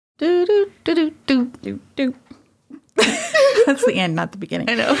Do, do, do, do, do. Do, do. That's the end, not the beginning.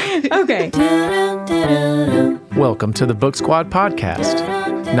 I know. Okay. Welcome to the Book Squad podcast.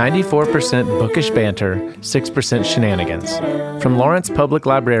 94% bookish banter, 6% shenanigans. From Lawrence Public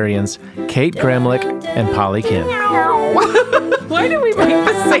Librarians, Kate Gramlich and Polly Kim. Why do we make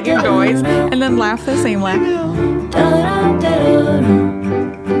the same noise and then laugh the same laugh?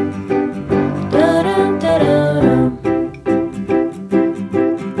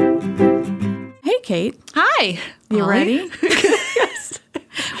 Hey, Kate. Hi. You Molly? ready? Yes.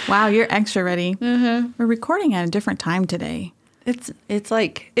 Wow, you're extra ready. We're recording at a different time today. It's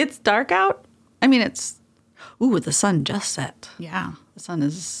like, it's dark out. I mean, the sun just set. Yeah. The sun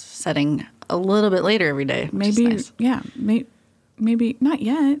is setting a little bit later every day. which is Maybe, nice. yeah. Maybe not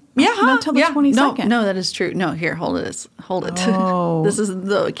yet. Yeah, Not until the 22nd. No, that is true. No, here, hold it. Hold it. Oh. This is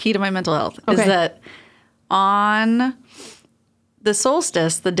the key to my mental health. Okay. Is that on the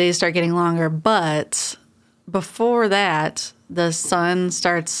solstice, the days start getting longer, but before that, the sun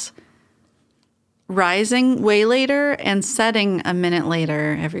starts rising way later and setting a minute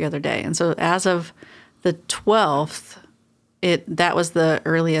later every other day. And so as of the 12th, that was the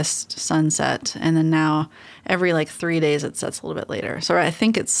earliest sunset. And then now every 3 days it sets a little bit later. So I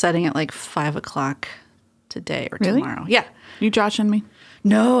think it's setting at 5 o'clock today or Really? tomorrow. Yeah. You joshing me?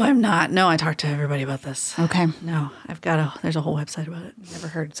 No, I'm not. No, I talked to everybody about this. Okay. No, there's a whole website about it. Never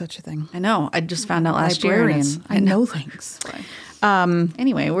heard such a thing. I know. I just found out last year. and Librarian. I know things.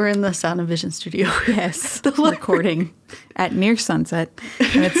 Anyway, we're in the Sound and Vision studio. Yes, recording at near sunset,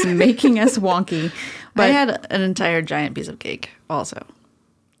 and it's making us wonky. But I had an entire giant piece of cake also.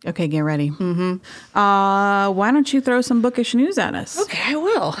 Okay, get ready. Mm-hmm. Why don't you throw some bookish news at us? Okay, I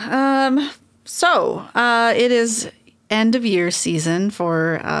will. So it is end of year season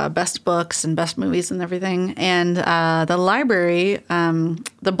for best books and best movies and everything. And the library,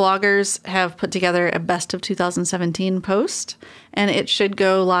 the bloggers have put together a best of 2017 post, and it should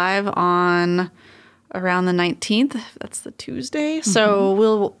go live on around the 19th. That's the Tuesday. Mm-hmm. So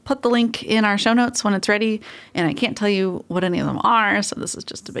we'll put the link in our show notes when it's ready. And I can't tell you what any of them are, so this is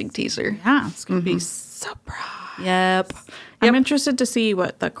just a big teaser. Yeah, it's going to be surprise. Yep. I'm interested to see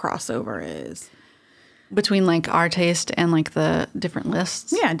what the crossover is. Between our taste and the different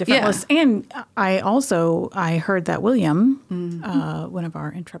lists. Yeah, different lists. And I heard that William, one of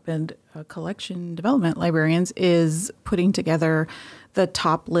our intrepid collection development librarians, is putting together the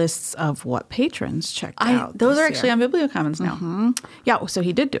top lists of what patrons checked out. Those this are actually year. on Bibliocommons now. Mm-hmm. Yeah, so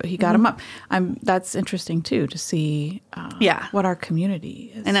he did do it. He got them up. That's interesting too to see. What our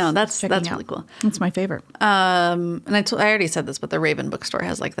community is. I know that's checking really out. cool. That's my favorite. And I already said this, but the Raven bookstore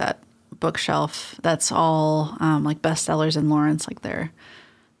has that bookshelf that's all bestsellers in Lawrence,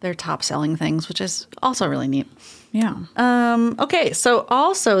 their top selling things, which is also really neat. Yeah. Okay, so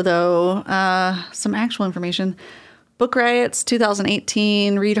also though, some actual information. Book Riot's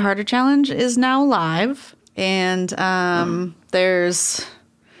 2018 Read Harder Challenge is now live, and there's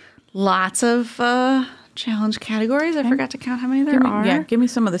lots of challenge categories. I forgot to count how many there are. Yeah, give me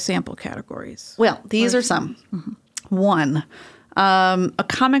some of the sample categories. Well, these are some. Mm-hmm. One, a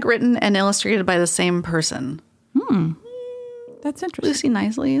comic written and illustrated by the same person. That's interesting. Lucy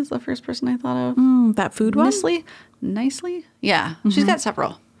Nicely is the first person I thought of. That food one? Nicely? Yeah. She's got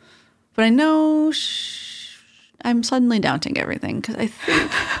several. But I know I'm suddenly doubting everything because I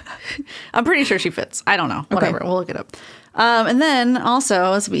think I'm pretty sure she fits. I don't know. Whatever. We'll look it up. And then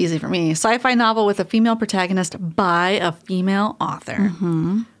also, this will be easy for me, sci-fi novel with a female protagonist by a female author.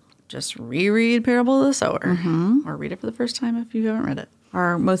 Mm-hmm. Just reread Parable of the Sower, or read it for the first time if you haven't read it.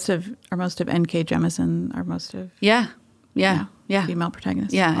 Are most of N.K. Jemisin, are most of Yeah. female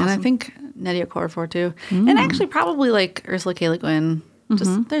protagonists. Yeah, Awesome. and I think Nydia Okorafor too. And actually probably Ursula K. Le Guin.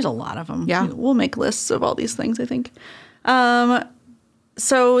 Just there's a lot of them. Yeah. We'll make lists of all these things, I think.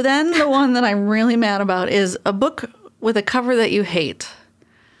 So then the one that I'm really mad about is a book with a cover that you hate.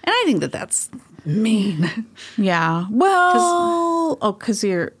 And I think that that's mean. Yeah. Well, because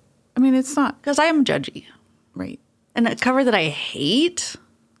it's not Because I am judgy. right. And a cover that I hate,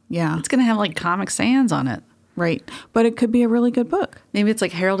 Yeah. it's going to have Comic Sans on it. Right. But it could be a really good book. Maybe it's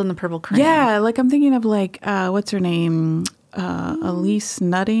Harold and the Purple Crayon. Yeah. I'm thinking of what's her name? Elise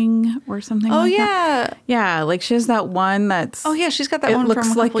Nutting or something like that. Yeah. She has that one that's... Oh, yeah. She's got that it one looks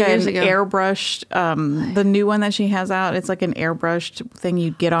from a like couple years ago. airbrushed, the new one that she has out. It's like an airbrushed thing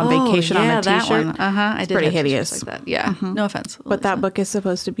you'd get on vacation on a that t-shirt. one. I It's did pretty have t-shirts hideous. like that. Yeah. No offense. But that book is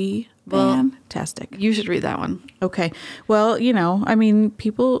supposed to be fantastic. You should read that one. Okay. Well,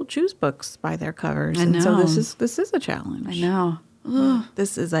 people choose books by their covers. I And so know. this is a challenge. I know.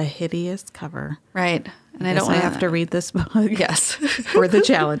 This is a hideous cover. Right. And I Guess don't want I have to read this book. Yes. For the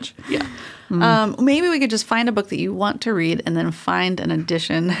challenge. Yeah. Maybe we could just find a book that you want to read and then find an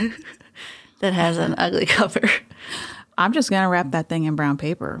edition that has an ugly cover. I'm just going to wrap that thing in brown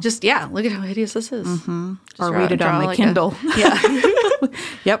paper. Just, look at how hideous this is. Mm-hmm. Or read it on my Kindle. Yeah.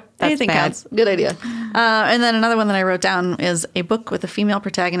 Yep. That's Anything bad. counts. Good idea. And then another one that I wrote down is a book with a female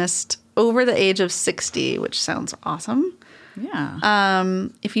protagonist over the age of 60, which sounds awesome. Yeah.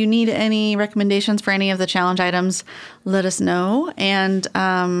 If you need any recommendations for any of the challenge items, let us know. And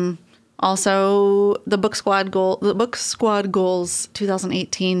also, the Book Squad Goals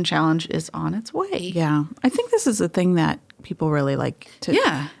 2018 challenge is on its way. Yeah. I think this is a thing that people really like to.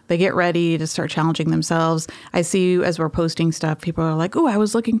 Yeah. They get ready to start challenging themselves. I see as we're posting stuff, people are like, "Oh, I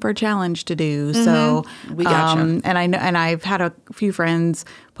was looking for a challenge to do." So we gotcha. And I know, and I've had a few friends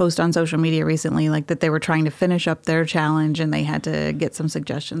post on social media recently, like that they were trying to finish up their challenge and they had to get some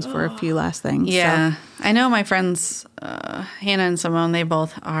suggestions for a few last things. Yeah. So, I know my friends, Hannah and Simone, they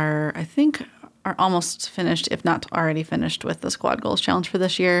both are, I think, are almost finished, if not already finished, with the Squad Goals Challenge for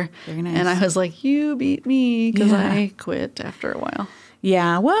this year. Very nice. And I was like, you beat me because Yeah. I quit after a while.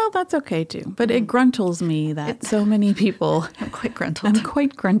 yeah, well, that's okay too. But it gruntles me that so many people. I'm quite gruntled. I'm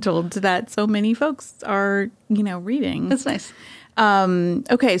quite gruntled that so many folks are, reading. That's nice.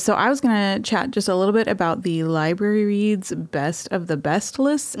 Okay, so I was going to chat just a little bit about the Library Reads Best of the Best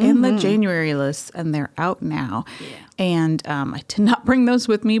lists and the January lists, and they're out now. Yeah. And I did not bring those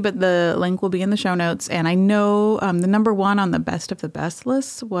with me, but the link will be in the show notes. And I know the number one on the Best of the Best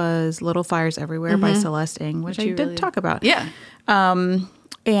list was Little Fires Everywhere by Celeste Ng, which I did really talk about. Yeah.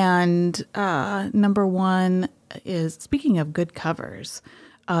 And number one is, speaking of good covers,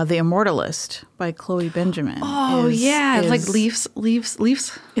 The Immortalist by Chloe Benjamin. Oh, it's like leaves.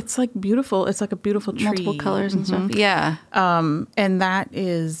 It's like beautiful. It's like a beautiful tree. Multiple colors and stuff. Yeah. And that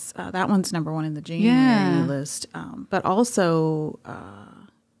is, that one's number one in the January list. But also,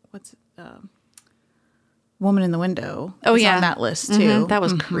 Woman in the Window is on that list too. That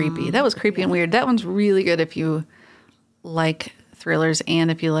was creepy. That was creepy and weird. That one's really good if you like thrillers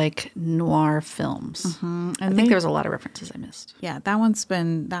and if you like noir films. I think there was a lot of references I missed. Yeah, that one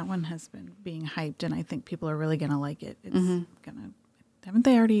has been being hyped, and I think people are really gonna like it. It's gonna. Haven't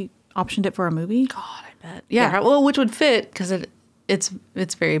they already optioned it for a movie? God, I bet. Yeah. Well, which would fit because it's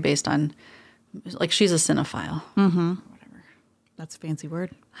very based on, like, she's a cinephile. Mm-hmm. Whatever. That's a fancy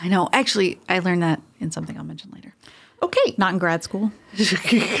word. I know. Actually, I learned that in something I'll mention later. Okay. Not in grad school.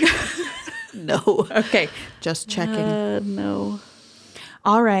 No. Okay. Just checking. No.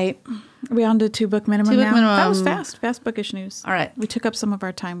 All right. Are we on to 2 book minimum now? That was fast. Fast bookish news. All right. We took up some of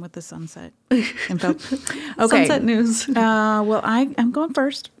our time with the sunset info. Okay. Sunset news. Well, I'm going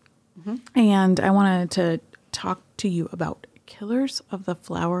first. And I wanted to talk to you about Killers of the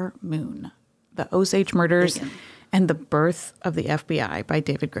Flower Moon, the Osage Murders and the Birth of the FBI by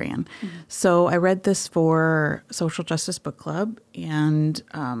David Grann. So I read this for Social Justice Book Club, and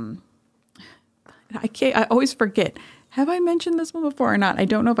I always forget. Have I mentioned this one before or not? I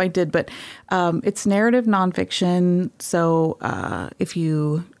don't know if I did, but it's narrative nonfiction. So if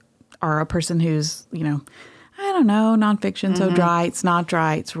you are a person who's, I don't know, nonfiction, so dry, it's not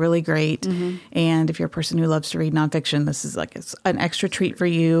dry, it's really great. And if you're a person who loves to read nonfiction, this is like an extra treat for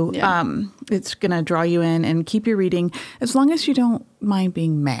you. Yeah. It's going to draw you in and keep you reading as long as you don't mind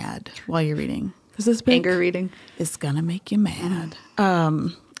being mad while you're reading. Because this book Anger reading is going to make you mad.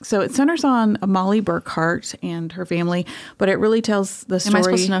 So it centers on Molly Burkhart and her family, but it really tells the story. Am I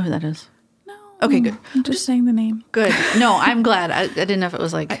supposed to know who that is? No. Okay, good. I'm just saying the name. Good. No, I'm glad. I didn't know if it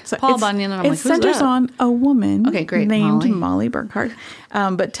was like Paul Bunyan, and I'm like, who's It centers that? on a woman named Molly. Molly Burkhart,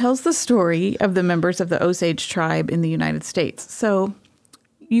 but tells the story of the members of the Osage tribe in the United States. So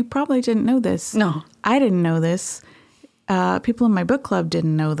you probably didn't know this. No. I didn't know this. People in my book club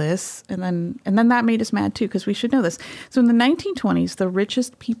didn't know this, and then that made us mad too, because we should know this. So in the 1920s, the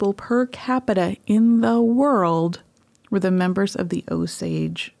richest people per capita in the world were the members of the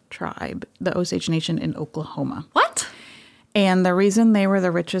Osage tribe, the Osage Nation in Oklahoma. What? And the reason they were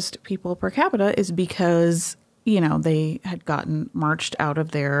the richest people per capita is because, they had gotten marched out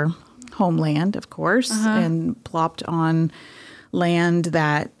of their homeland, of course, and plopped on land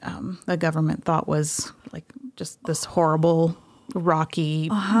that the government thought was like just this horrible, rocky,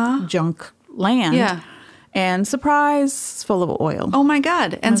 junk land. Yeah. And surprise, full of oil. Oh my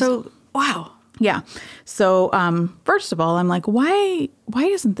God. And so, wow. Yeah. So, first of all, I'm like, why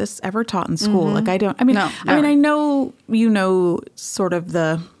isn't this ever taught in school? Like, I know sort of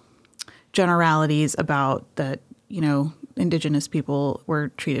the generalities about that, indigenous people were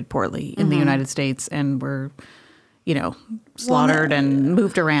treated poorly in the United States and were, slaughtered and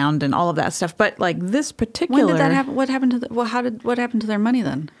moved around and all of that stuff. But like this particular, when did that happen? What happened to what happened to their money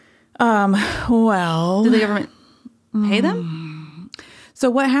then? Well, Did the government pay them? So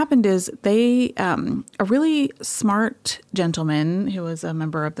what happened is they, a really smart gentleman who was a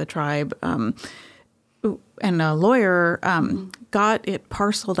member of the tribe and a lawyer, got it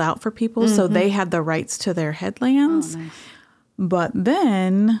parceled out for people so they had the rights to their headlands. Oh, nice. But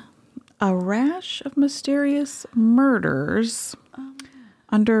then a rash of mysterious murders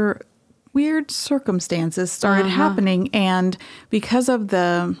under weird circumstances started happening. And because of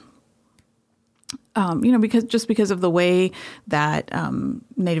the... because of the way that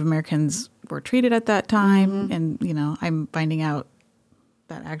Native Americans were treated at that time, and I'm finding out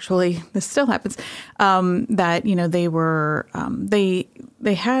that actually this still happens. That they were they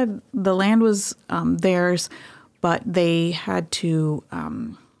had the land was theirs, but they had to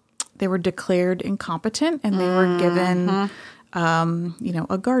they were declared incompetent, and they were given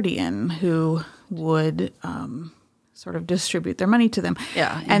a guardian who would sort of distribute their money to them.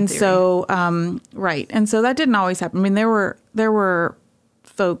 Yeah. And so, right. And so that didn't always happen. I mean, there were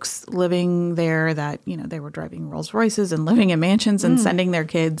folks living there that, they were driving Rolls Royces and living in mansions and sending their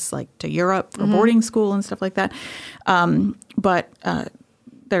kids like to Europe for boarding school and stuff like that. But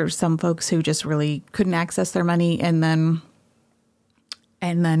there's some folks who just really couldn't access their money and then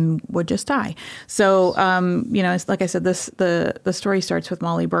would just die. So, it's like I said, the story starts with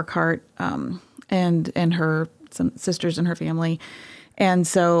Molly Burkhart, and her some sisters in her family. And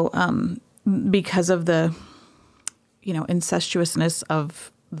so because of the, incestuousness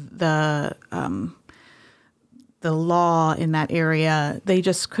of the law in that area, they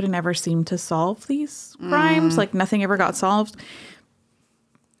just couldn't ever seem to solve these crimes. Like nothing ever got solved.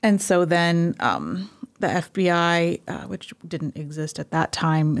 And so then the FBI, which didn't exist at that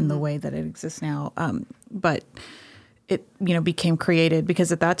time in the way that it exists now, but it, became created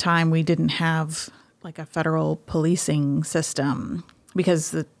because at that time we didn't have like a federal policing system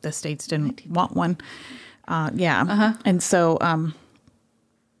because the states didn't want one. And so,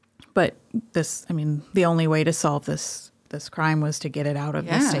 but the only way to solve this crime was to get it out of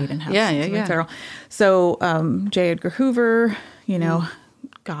the state and have something federal. So, J. Edgar Hoover,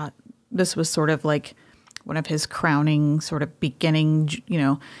 this was sort of like one of his crowning sort of beginning,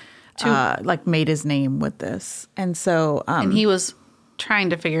 like made his name with this. And so, and he was trying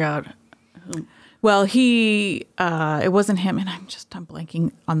to figure out who. Well, it wasn't him, and I'm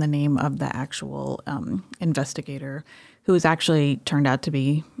blanking on the name of the actual investigator who was actually turned out to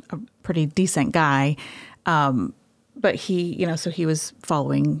be a pretty decent guy. But he, so he was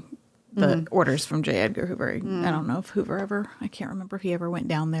following the orders from J. Edgar Hoover. I don't know if I can't remember if he ever went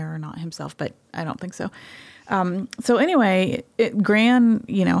down there or not himself, but I don't think so. So anyway, Gran,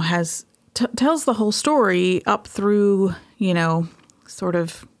 has tells the whole story up through, sort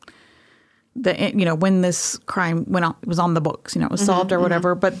of when this crime was on the books, it was solved or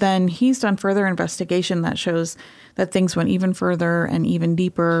whatever. But then he's done further investigation that shows that things went even further and even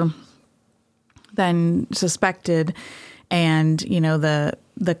deeper than suspected. And, the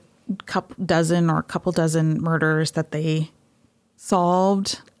couple dozen murders that they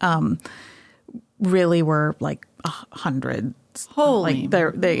solved really were like hundreds. Holy.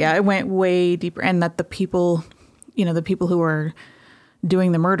 It went way deeper. And that the people who were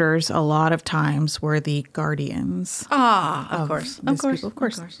doing the murders a lot of times were the guardians. Of course. Well,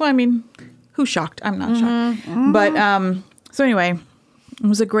 who's shocked? I'm not shocked. But so anyway, it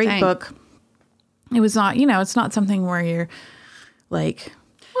was a great book. It was not, it's not something where you're like,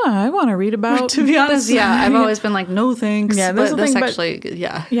 I want to read about. To be honest, I've always been like, no thanks. Yeah, but this actually,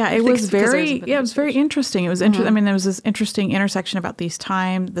 it was very interesting. It was interesting. There was this interesting intersection about this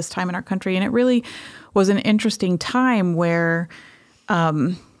time in our country, and it really was an interesting time where.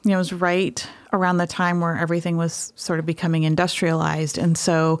 It was right around the time where everything was sort of becoming industrialized. And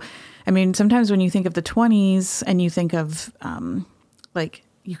so, sometimes when you think of the 20s and you think of,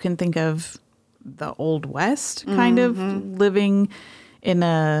 you can think of the Old West kind of living in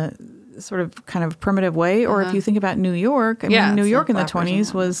a sort of kind of primitive way. Or if you think about New York, New York in the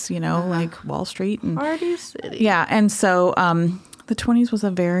 20s was, like Wall Street and Party City. Yeah. And so, the 20s was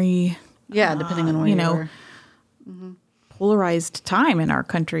a very, depending on where you were. Polarized time in our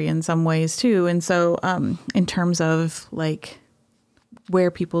country in some ways too. And so in terms of like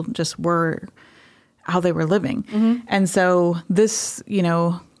where people just were, how they were living. And so this,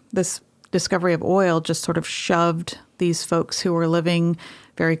 this discovery of oil just sort of shoved these folks who were living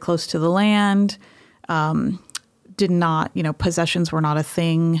very close to the land, did not, possessions were not a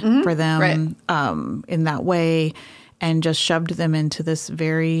thing for them in that way, and just shoved them into this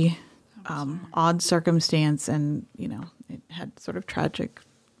very odd circumstance, and it had sort of tragic.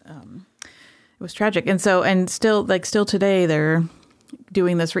 It was tragic, and still today they're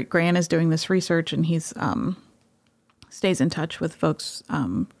doing this. Grant is doing this research, and he's stays in touch with folks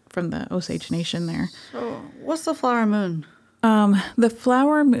from the Osage Nation there. So, what's the flower moon? The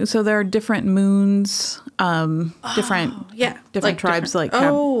flower moon. So there are different moons. Different tribes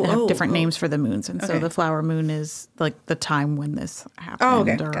have different names for the moons, and so the flower moon is like the time when this happened. Oh,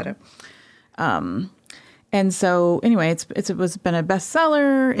 okay, got it. And so anyway, it was been a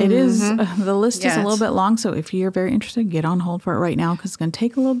bestseller. It is the list is a little bit long, so if you're very interested, get on hold for it right now because it's going to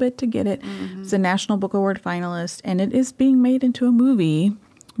take a little bit to get it. It's a National Book Award finalist, and it is being made into a movie.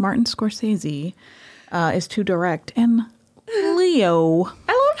 Martin Scorsese is to direct, and Leo.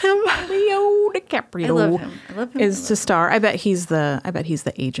 I love him. Leo DiCaprio. I love him. Is to star. I bet he's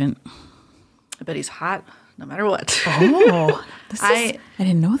the agent. I bet he's hot no matter what. Oh, I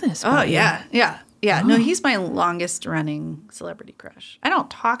didn't know this. Oh yeah. Oh. No, he's my longest running celebrity crush. I don't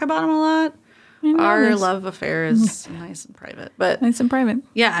talk about him a lot. Our love affair is nice and private, but nice and private.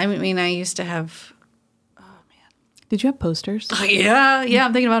 Yeah, I mean, I used to have. Did you have posters? Oh, yeah.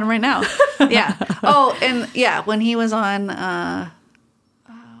 I'm thinking about him right now. Yeah. Oh, and yeah, when he was on,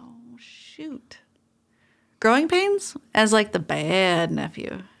 Growing Pains as like the bad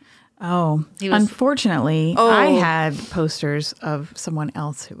nephew. Oh, unfortunately, I had posters of someone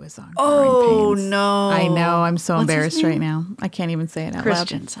else who was on Growing Pains. No. I know. I'm so embarrassed right now. I can't even say it out loud.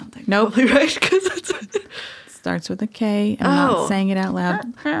 Christian something. Nope. Probably right, because it's... Starts with a K. I'm not saying it out loud.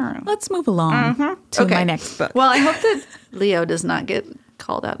 Let's move along to my next book. Well, I hope that Leo does not get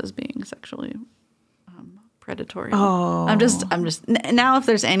called out as being sexually predatory. Oh. I'm just now if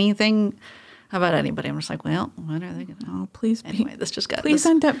there's anything about anybody, I'm just like, well, what are they going to Oh, please anyway, this just got Please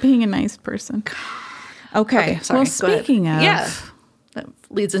end up being a nice person. Okay. Sorry, well, speaking of... Yeah. That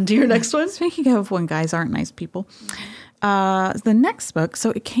leads into your next one. Speaking of when guys aren't nice people. The next book,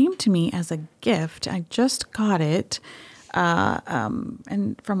 so it came to me as a gift. I just got it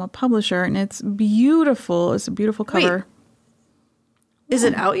and from a publisher, and it's beautiful. It's a beautiful cover. Wait, is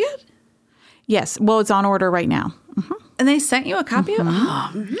it out yet? Yes. Well, it's on order right now. Mm-hmm. And they sent you a copy of it?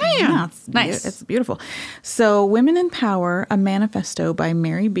 Oh, man. Yeah, it's nice. It's beautiful. So Women in Power, A Manifesto by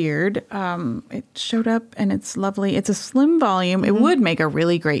Mary Beard. It showed up and it's lovely. It's a slim volume. It would make a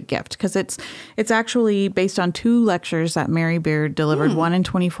really great gift because it's actually based on 2 lectures that Mary Beard delivered, one in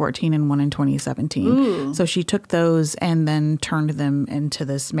 2014 and one in 2017. Ooh. So she took those and then turned them into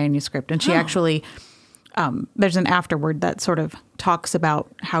this manuscript. And she actually... there's an afterword that sort of talks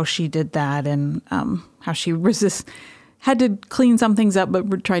about how she did that and how she had to clean some things up,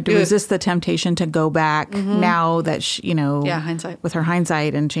 but tried to resist the temptation to go back now that she, hindsight. with her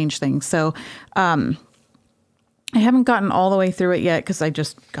hindsight and change things. So I haven't gotten all the way through it yet because I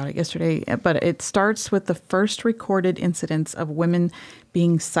just got it yesterday, but it starts with the first recorded incidents of women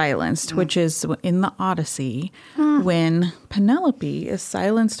being silenced, which is in the Odyssey when Penelope is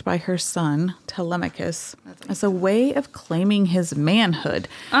silenced by her son Telemachus as a way of claiming his manhood.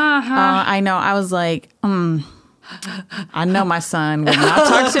 I know. I was like, I know my son would not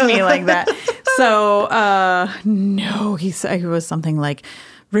talk to me like that. So, no, he was something like,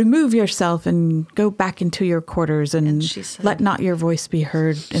 remove yourself and go back into your quarters and she said, let not your voice be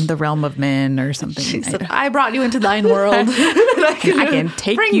heard in the realm of men or something. She said, I brought you into thine world. I can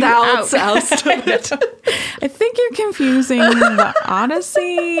take bring you thou out. I think you're confusing the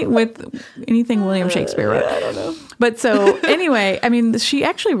Odyssey with anything William Shakespeare wrote. I don't know. But so anyway, I mean, she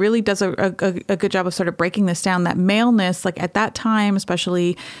actually really does a good job of sort of breaking this down, that maleness, like at that time,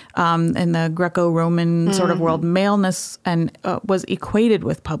 especially in the Greco-Roman sort of world, maleness and was equated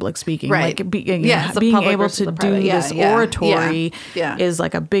with public speaking. Right. Like being able to do this oratory is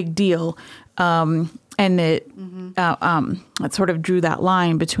like a big deal. And it sort of drew that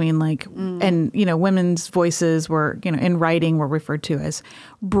line between like, and, women's voices were, in writing were referred to as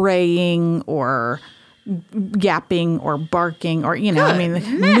braying or yapping or barking or,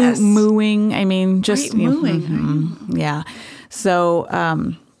 mooing. I mean, just mooing. Yeah. So,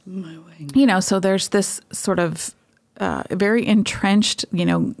 mooing. So there's this sort of very entrenched,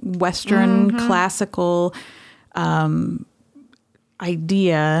 Western classical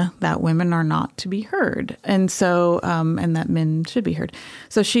idea that women are not to be heard. And so, and that men should be heard.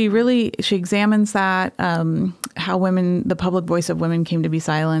 So she examines that, how the public voice of women came to be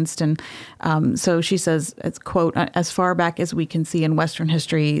silenced. And so she says, it's quote, as far back as we can see in Western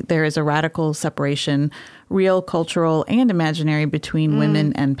history, there is a radical separation real, cultural, and imaginary between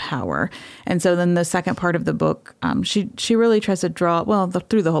women and power. And so then the second part of the book, she really tries to draw,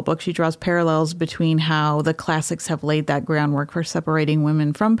 through the whole book, she draws parallels between how the classics have laid that groundwork for separating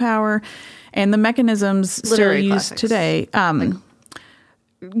women from power and the mechanisms still used today.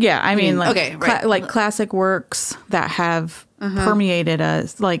 Like classic works that have permeated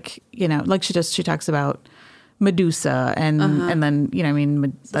us, like she talks about Medusa and then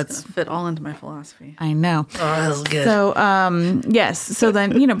that's fit all into my philosophy. I know. Oh, that was good. So yes, so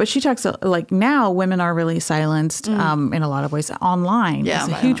then but she talks like now women are really silenced in a lot of ways online. Yeah,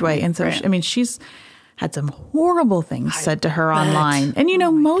 it's a huge way, and so right. She's had some horrible things said to her online, and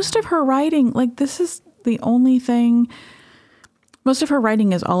most of her writing, like this is the only thing. Most of her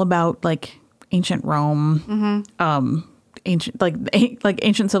writing is all about like ancient Rome, ancient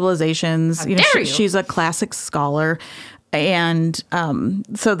ancient civilizations. She's a classic scholar, and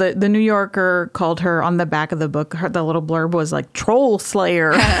so the New Yorker called her on the back of the book. The little blurb was like troll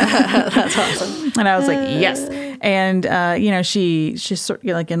slayer. That's awesome. And I was like, yes. And she's sort of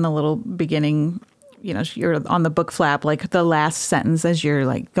like in the little beginning. You're on the book flap, like the last sentence as you're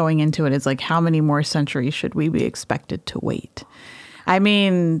like going into it is like, how many more centuries should we be expected to wait? I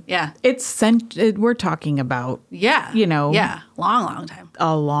mean, yeah, we're talking about, long time.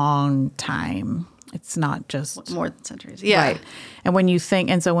 A long time. It's not just more than centuries. Yeah. Right. And when you think,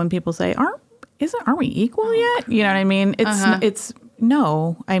 and so when people say, aren't we equal yet? You know what I mean? It's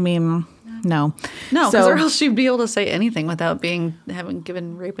no, I mean, no. No, because or else she'd be able to say anything without having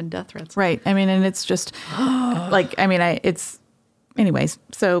given rape and death threats. Right. I mean, and it's just anyways,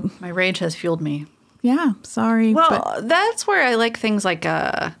 so. My rage has fueled me. Yeah, sorry. Well, that's where I like things like,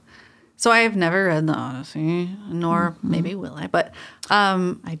 so I have never read the Odyssey, nor maybe will I, but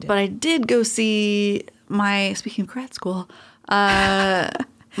I did. But I did go see speaking of grad school,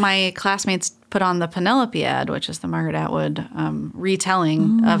 my classmates put on the Penelope-ad, which is the Margaret Atwood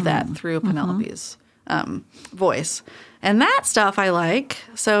retelling of that through Penelope's voice. And that stuff I like.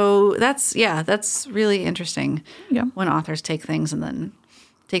 So that's really interesting when authors take things and then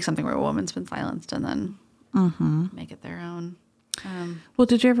take something where a woman's been silenced and then make it their own. Well,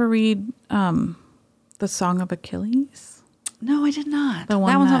 did you ever read The Song of Achilles? No, I did not. That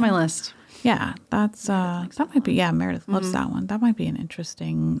one's on my list. Yeah, that's that might be. Yeah, Meredith loves that one. That might be an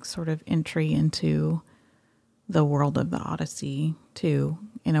interesting sort of entry into the world of the Odyssey too,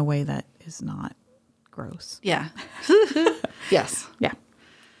 in a way that is not gross. Yeah. Yes. Yeah.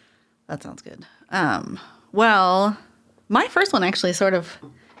 That sounds good. Well, my first one actually sort of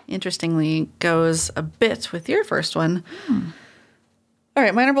interestingly goes a bit with your first one. All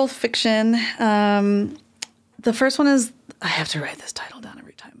right, mine are both fiction. The first one is, I have to write this title down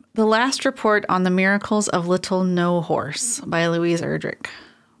every time. The Last Report on the Miracles of Little No Horse by Louise Erdrich.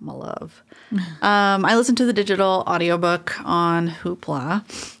 My love. I listened to the digital audiobook on Hoopla.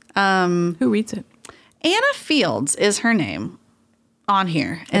 Who reads it? Anna Fields is her name on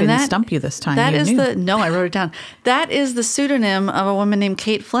here. I didn't stump you this time. No, I wrote it down. That is the pseudonym of a woman named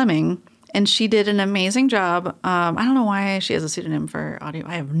Kate Fleming, and she did an amazing job. I don't know why she has a pseudonym for audio.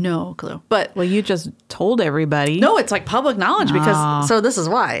 I have no clue. But well, you just told everybody. No, it's like public knowledge because so this is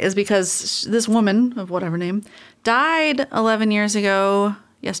why is because this woman of whatever name died 11 years ago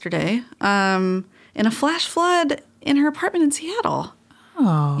yesterday in a flash flood in her apartment in Seattle.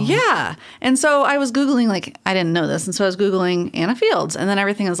 Oh. Yeah. And so I was Googling, like, I didn't know this. And so I was Googling Anna Fields. And then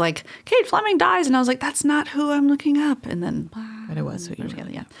everything was like, Kate Fleming dies. And I was like, that's not who I'm looking up. And then. But it was who you were. Together,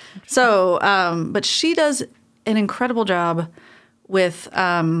 yeah. So, but she does an incredible job with,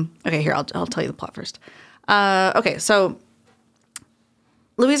 okay, here, I'll tell you the plot first. Okay, so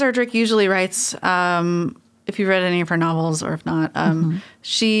Louise Erdrich usually writes, if you've read any of her novels or if not,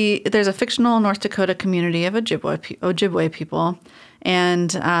 there's a fictional North Dakota community of Ojibwe people.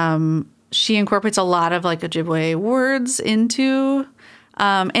 And she incorporates a lot of like Ojibwe words into,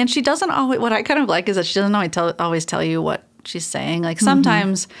 and she doesn't always, what I kind of like is that she doesn't always tell you what she's saying. Like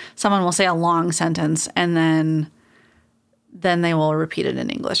sometimes someone will say a long sentence and then they will repeat it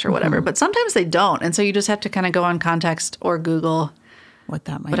in English or whatever, but sometimes they don't. And so you just have to kind of go on context or Google what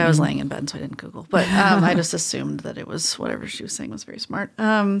that might But I was laying in bed, so I didn't Google. But I just assumed that it was whatever she was saying was very smart.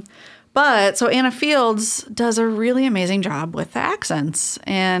 But so Anna Fields does a really amazing job with the accents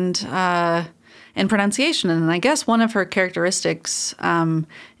and pronunciation. And I guess one of her characteristics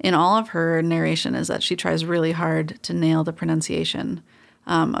in all of her narration is that she tries really hard to nail the pronunciation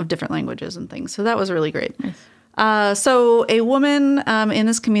of different languages and things. So that was really great. Nice. So a woman in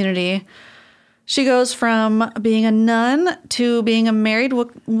this community She goes from being a nun to being a married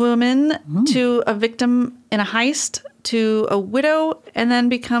woman to a victim in a heist to a widow, and then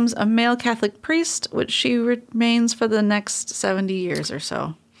becomes a male Catholic priest, which she remains for the next 70 years or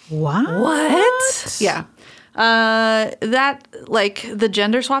so. What? Yeah. That, like, the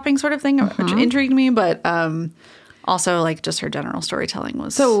gender swapping sort of thing which intrigued me, but also, like, just her general storytelling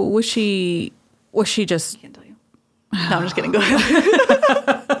was... So was she just... I can't tell you. No, I'm just kidding. Go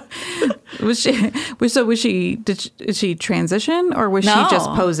ahead. Did she transition, or was she just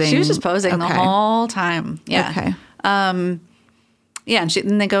posing? She was just posing the whole time. Yeah. Okay. Yeah,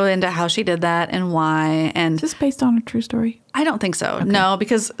 and they go into how she did that and why. And Is this based on a true story? I don't think so. Okay. No,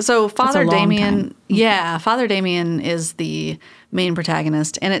 because Father Damien, Father Damien is the main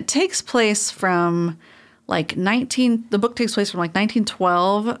protagonist, and it takes place from the book takes place from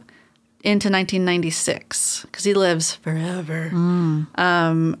 1912 into 1996, because he lives forever.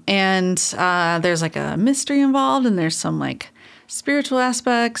 And there's like a mystery involved, and there's some like spiritual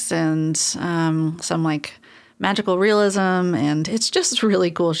aspects and some like magical realism, and it's just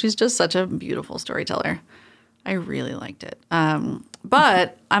really cool. She's just such a beautiful storyteller. I really liked it.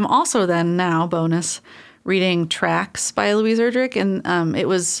 But I'm also then now, bonus, reading Tracks by Louise Erdrich, and it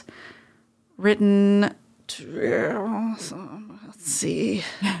was written... let's see.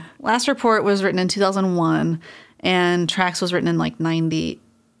 Last Report was written in 2001, and Tracks was written in 88.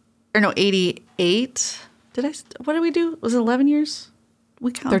 What did we do? Was it 11 years?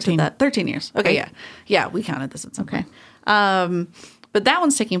 We counted 13. that. 13 years. Okay, right. Yeah, we counted this at some point. But that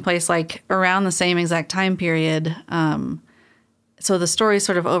one's taking place around the same exact time period. So the stories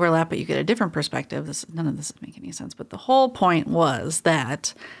sort of overlap, but you get a different perspective. None of this make any sense. But the whole point was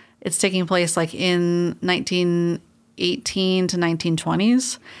that it's taking place in 1918 to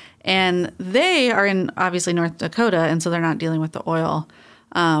 1920s. And they are in, obviously, North Dakota, and so they're not dealing with the oil.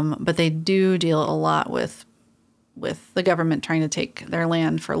 But they do deal a lot with the government trying to take their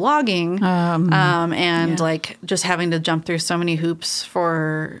land for logging, just having to jump through so many hoops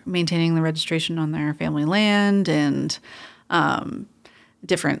for maintaining the registration on their family land, and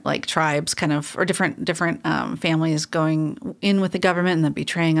different tribes or different families going in with the government and then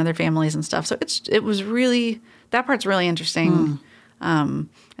betraying other families and stuff. So it was really, that part's really interesting. And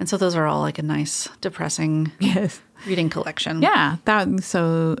so those are all a nice, depressing reading collection. Yeah.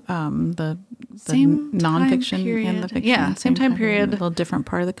 The same nonfiction and the fiction. Yeah, same time period. A little different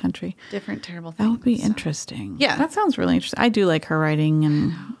part of the country. Different terrible things. That would be interesting. Yeah. That sounds really interesting. I do like her writing,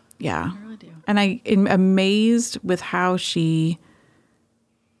 and yeah. I really do. And I am amazed with how she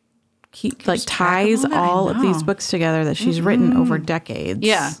ties all of these books together that she's written over decades.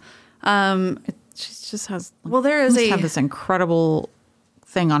 Yeah. She just has. There is have this incredible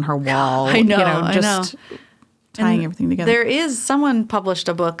thing on her wall. I know. Tying everything together. Someone published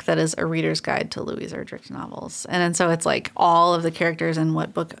a book that is a reader's guide to Louise Erdrich novels. And so it's all of the characters and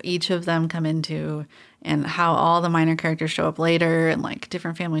what book each of them come into, and how all the minor characters show up later, and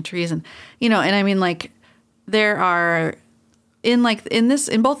different family trees. And, and I mean, there are, in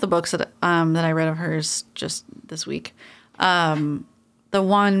both the books that I read of hers just this week, the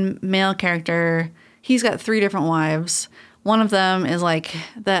one male character, he's got 3 different wives. One of them is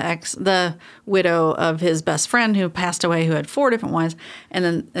the widow of his best friend who passed away, who had 4 different wives,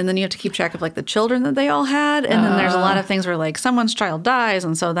 and then you have to keep track of the children that they all had, and then there's a lot of things where someone's child dies,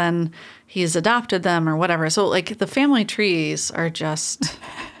 and so then he's adopted them or whatever. So the family trees are just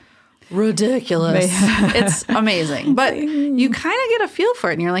ridiculous. It's amazing, but you kind of get a feel for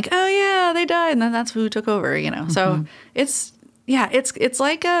it, and you're like, oh yeah, they died, and then that's who took over, So it's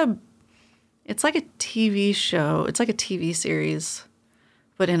like a TV show. It's like a TV series,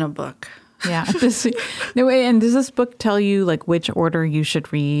 but in a book. Yeah. And does this book tell you which order you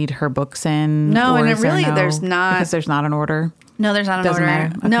should read her books in? No, and there's not. Because there's not an order? No, there's not an order.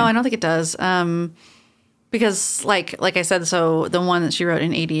 Matter? Okay. No, I don't think it does. Because like I said, so the one that she wrote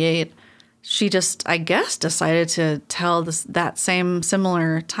in 88, she just, I guess, decided to tell that same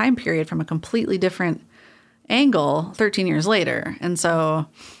similar time period from a completely different angle 13 years later. And so...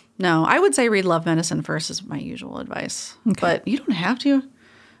 No, I would say read Love Medicine first is my usual advice. Okay. But you don't have to.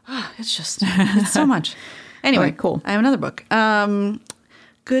 It's so much. Anyway, right, cool. I have another book.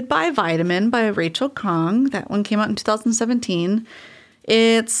 Goodbye Vitamin by Rachel Khong. That one came out in 2017.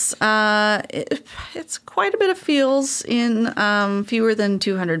 It's quite a bit of feels in fewer than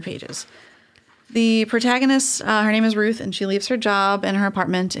 200 pages. The protagonist, her name is Ruth, and she leaves her job and her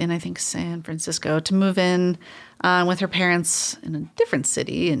apartment in, I think, San Francisco to move in with her parents in a different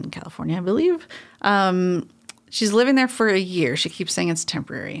city in California, I believe, she's living there for a year. She keeps saying it's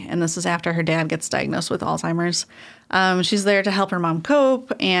temporary. And this is after her dad gets diagnosed with Alzheimer's. She's there to help her mom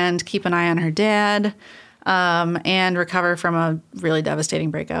cope and keep an eye on her dad and recover from a really devastating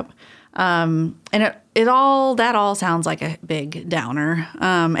breakup. And it all sounds like a big downer.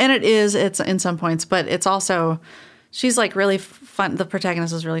 And it's in some points, but it's also, she's like really fun. The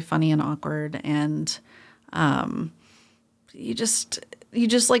protagonist is really funny and awkward. And you just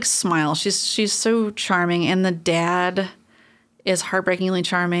like smile. She's so charming. And the dad is heartbreakingly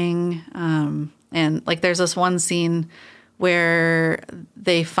charming. And like there's this one scene where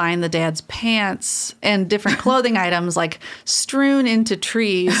they find the dad's pants and different clothing items like strewn into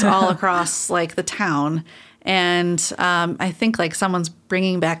trees all across like the town. And I think like someone's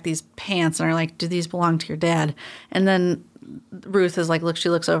bringing back these pants and are like, do these belong to your dad? And then Ruth is like, she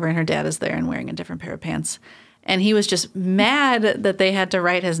looks over and her dad is there and wearing a different pair of pants. And he was just mad that they had to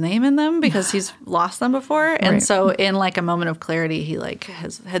write his name in them because he's lost them before. And so in like a moment of clarity, he like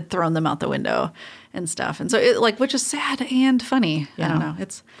had thrown them out the window and stuff. And so it like, which is sad and funny. Yeah. I don't know.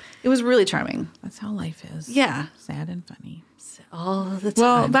 It was really charming. That's how life is. Yeah. Sad and funny. All the time.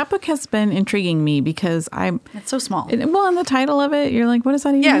 Well, that book has been intriguing me because it's so small. In the title of it, you're like, what does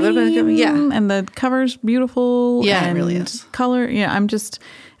that even mean? Yeah. And the cover's beautiful. Yeah, and it really is. Color. Yeah,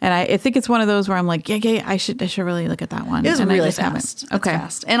 and I think it's one of those where I'm like, yeah, I should really look at that one. It was and really I just fast. Haven't. Okay. It's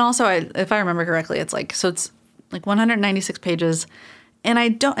fast. And also, if I remember correctly, it's like 196 pages. And I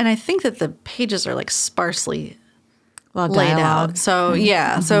think that the pages are like sparsely laid out. So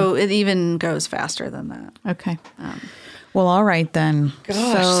so it even goes faster than that. Okay. Well, all right then. Gosh,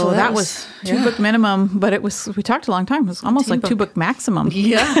 so that was 2-book minimum, but we talked a long time. It was almost like 2-book maximum.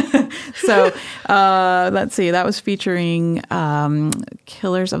 Yeah. So let's see. That was featuring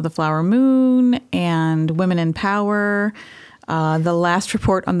Killers of the Flower Moon and Women in Power, The Last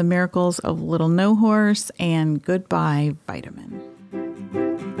Report on the Miracles of Little No Horse, and Goodbye Vitamin.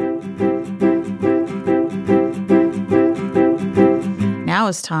 Now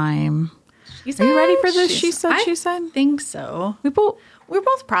is time. Are you ready for this? She said. I think so. We're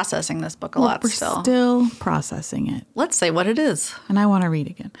both processing this book a lot still. We're still processing it. Let's say what it is. And I want to read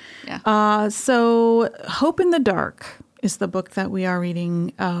again. Yeah. So Hope in the Dark is the book that we are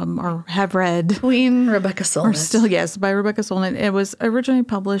reading or have read. Queen Rebecca Solnit. By Rebecca Solnit. It was originally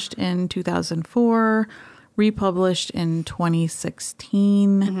published in 2004, republished in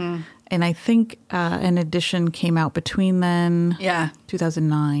 2016. Mm-hmm. And I think an edition came out between then. Yeah.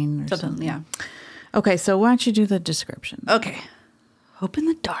 2009 or something. Yeah. Okay, so why don't you do the description? Okay. Hope in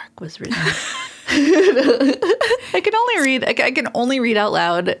the Dark was written. I can only read out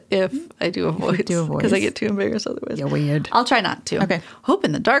loud if I do a voice. Because I get too embarrassed otherwise. You're weird. I'll try not to. Okay. Hope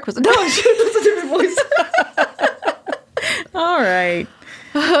in the Dark was... No, that's a different voice. All right.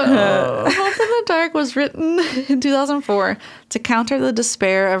 Hope in the Dark was written in 2004 to counter the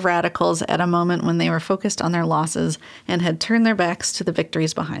despair of radicals at a moment when they were focused on their losses and had turned their backs to the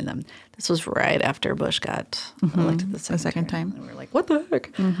victories behind them. This was right after Bush got elected the second time. And we were like, what the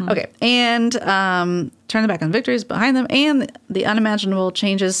heck? Mm-hmm. Okay. And turn their back on the victories behind them and the unimaginable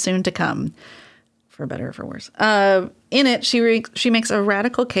changes soon to come. For better or for worse. In it, she makes a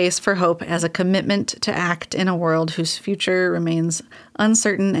radical case for hope as a commitment to act in a world whose future remains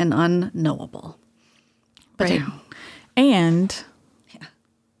uncertain and unknowable. Right. And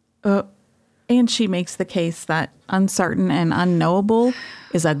she makes the case that uncertain and unknowable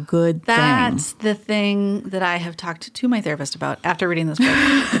is a good thing. That's the thing that I have talked to my therapist about after reading this book.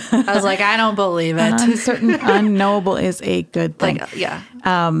 I was like, I don't believe it. Uncertain, unknowable is a good thing.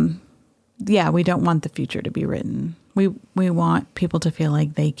 Yeah, we don't want the future to be written. We want people to feel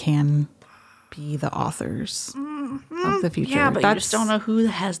like they can be the authors of the future. Yeah, but you just don't know who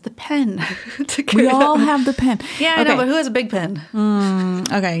has the pen. We all have the pen. Yeah, I know, but who has a big pen?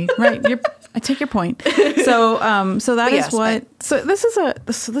 Okay, right. I take your point. So,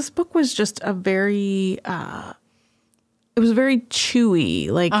 this book was just a very. It was very chewy.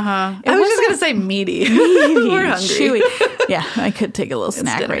 Like I was just gonna say meaty. We're hungry. Chewy. Yeah, I could take a little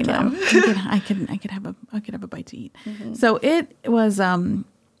snack right now. I could have a bite to eat. Mm-hmm. So it was.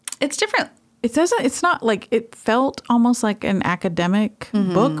 It's different. It's not like it felt almost like an academic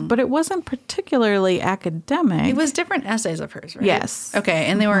book, but it wasn't particularly academic. It was different essays of hers, right? Yes. Okay,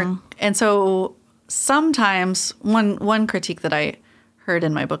 and they were, and so sometimes one critique that I heard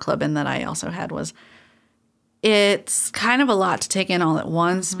in my book club and that I also had was, it's kind of a lot to take in all at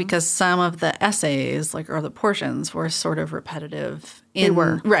once because some of the essays, or the portions, were sort of repetitive. They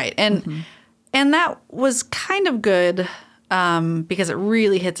were. Right. And that was kind of good. because it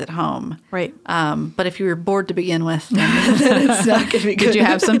really hits it home. Right. But if you were bored to begin with, then it's not going to be good. Did you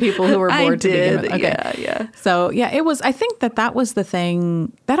have some people who were bored to begin with? Okay. Yeah. So yeah, it was. I think that was the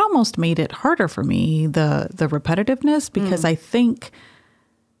thing that almost made it harder for me, the repetitiveness, because I think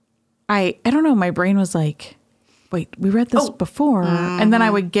I don't know. My brain was like, wait, we read this before, and then I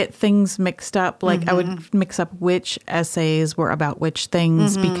would get things mixed up. Like I would mix up which essays were about which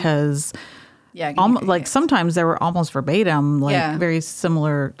things because. Yeah, like sometimes they were almost verbatim, like very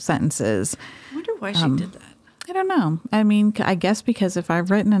similar sentences. I wonder why she did that. I don't know. I mean, I guess because if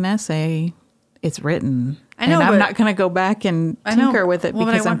I've written an essay, it's written. I know, and I'm but- not going to go back and tinker with it Well,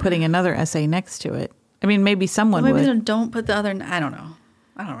 but because I I'm want- putting another essay next to it. I mean, maybe someone Maybe would. then don't put the other. I don't know.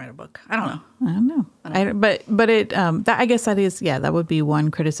 I don't write a book. I don't know. I don't know. But it that I guess that is that would be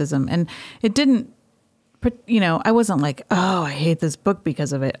one criticism, and it didn't. I wasn't like, oh, I hate this book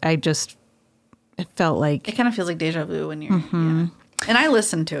because of it. It felt like It kind of feels like deja vu when you're. Yeah. And I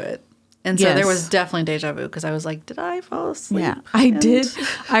listened to it, and so there Yes. was definitely deja vu because I was like, did I fall asleep? yeah, I And- did.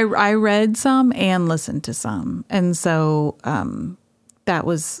 I read some and listened to some, and so that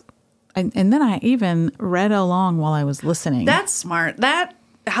was, and then I even read along while I was listening. That's smart.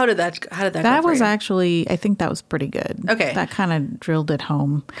 How did that go That for was you? actually, I think that was pretty good. Okay. That kind of drilled it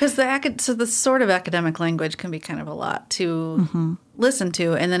home. Because the sort of academic language can be kind of a lot to listen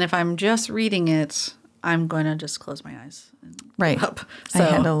to, and then if I'm just reading it, I'm going to just close my eyes and Right. give up. I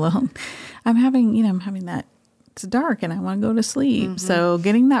had a little, I'm having that, it's dark and I want to go to sleep. So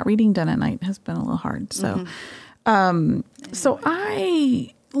getting that reading done at night has been a little hard. So,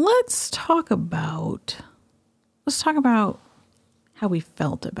 let's talk about how we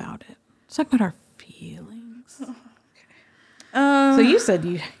felt about it. Let's talk about our feelings. So you said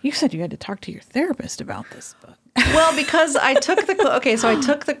you had to talk to your therapist about this book. Well, because I took the quote. Okay, so I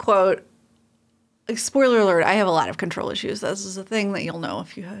took the quote. Spoiler alert, I have a lot of control issues. This is a thing that you'll know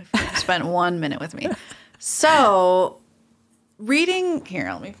if you have spent 1 minute with me. So, reading... Here,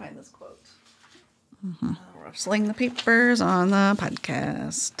 let me find this quote. Rustling the papers on the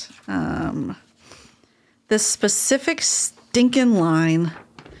podcast. This specific stinking line...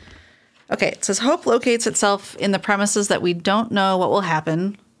 Okay, it says, hope locates itself in the premises that we don't know what will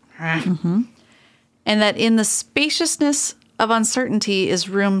happen. And that in the spaciousness of uncertainty is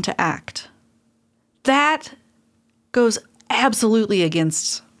room to act. That goes absolutely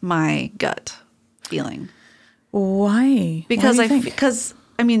against my gut feeling. Why? Because Why do you think? this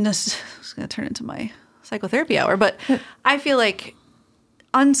is going to turn into my psychotherapy hour, but I feel like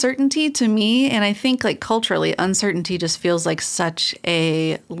uncertainty to me, and I think like culturally, uncertainty just feels like such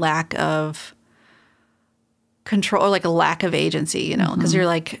a lack of control, or like a lack of agency, because you're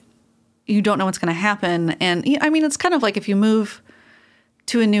like, you don't know what's going to happen. And I mean, it's kind of like if you move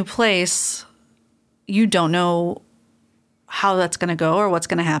to a new place, you don't know how that's going to go or what's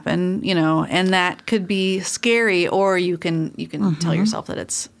going to happen, and that could be scary, or you can tell yourself that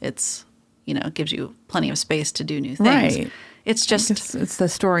it's it gives you plenty of space to do new things. Right. It's just It's the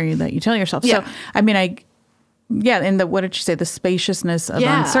story that you tell yourself. Yeah. So, I mean, and what did you say? The spaciousness of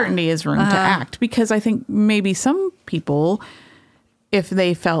uncertainty is room to act. Because I think maybe some people, if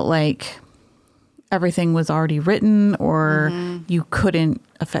they felt like everything was already written or you couldn't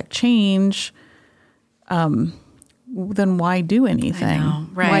affect change, then why do anything? I know,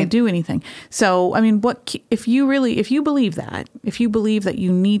 right. Why do anything? So, I mean, if you believe that,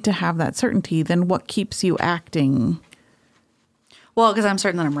 you need to have that certainty, then what keeps you acting? well, because I'm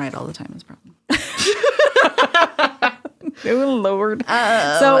certain that I'm right all the time is a problem. Oh, Lord.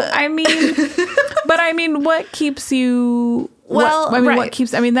 So, I mean, what keeps you? Right. What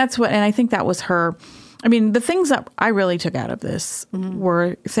keeps? I mean, that's what, and I think that was her. I mean, the things that I really took out of this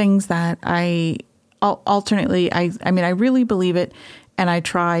were things that I alternately. I really believe it, and I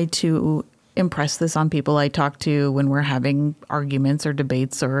try to impress this on people I talk to when we're having arguments or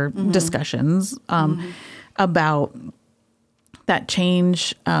debates or discussions about that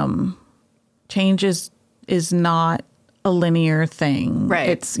change. Change is not a linear thing. Right.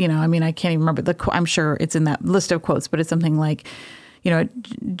 It's, I can't even remember I'm sure it's in that list of quotes, but it's something like,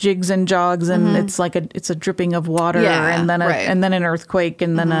 it jigs and jogs and it's like it's a dripping of water and then and then an earthquake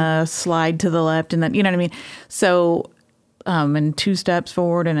and then a slide to the left and then, you know what I mean? So, and 2 steps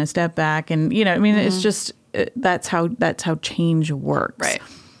forward and a step back and, it's just, that's how change works. Right.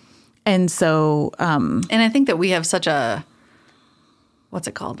 And so, And I think that we have such a, what's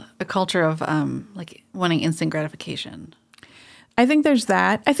it called? A culture of like wanting instant gratification. I think there's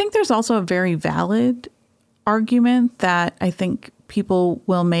that. I think there's also a very valid argument that I think people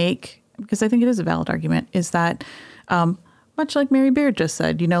will make, because I think it is a valid argument, is that, well, much like Mary Beard just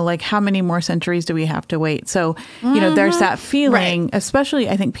said, like how many more centuries do we have to wait? So, there's that feeling, especially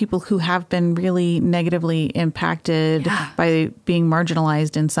I think people who have been really negatively impacted by being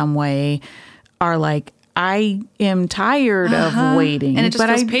marginalized in some way are like, I am tired of waiting. And it just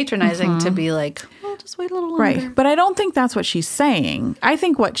feels patronizing to be like, well, just wait a little longer. Right. But I don't think that's what she's saying. I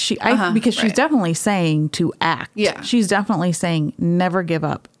think what because she's definitely saying to act. Yeah. She's definitely saying never give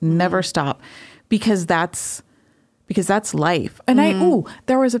up, never stop, because that's life. And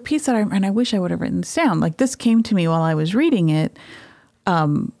there was a piece that I wish I would have written this down. Like this came to me while I was reading it.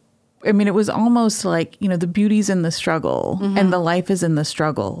 It was almost like, the beauty's in the struggle and the life is in the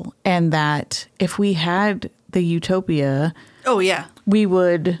struggle. And that if we had the utopia, we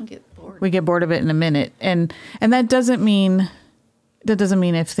get bored of it in a minute. And that doesn't mean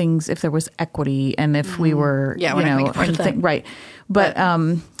if there was equity and if we were, right. But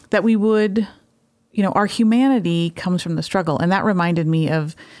that we would, our humanity comes from the struggle. And that reminded me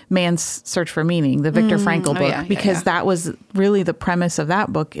of Man's Search for Meaning, the Viktor Frankl book, because that was really the premise of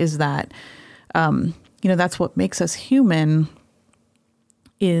that book is that, that's what makes us human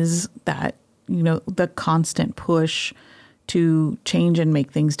is that, the constant push to change and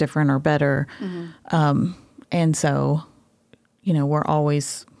make things different or better. And so,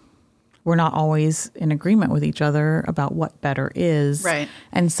 we're not always in agreement with each other about what better is. Right.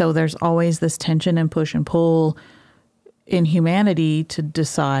 And so there's always this tension and push and pull in humanity to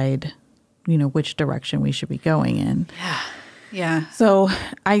decide, which direction we should be going in. Yeah. Yeah. So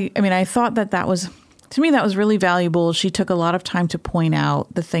I thought that was, to me, that was really valuable. She took a lot of time to point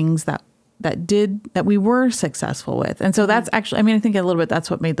out the things that we were successful with. And so that's actually, I think a little bit, that's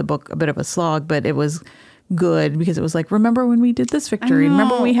what made the book a bit of a slog, but it was good because it was like, remember when we did this victory,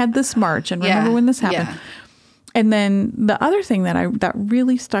 remember when we had this march, and remember when this happened. And then the other thing that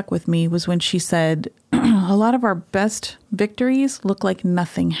really stuck with me was when she said, a lot of our best victories look like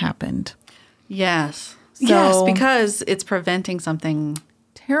nothing happened. Yes. Yes, because it's preventing something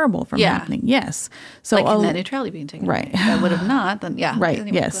terrible from happening. Yes. So like net neutrality being taken away. If that would have not, then Right.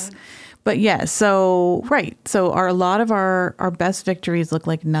 Anyway, yes. But so a lot of our best victories look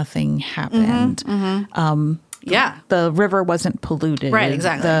like nothing happened. The river wasn't polluted. Right,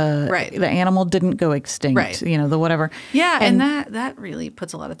 exactly. The animal didn't go extinct. Right. The whatever. Yeah, and that really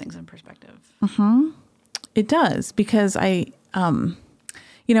puts a lot of things in perspective. It does, because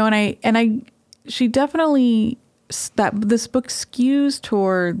she definitely, that this book skews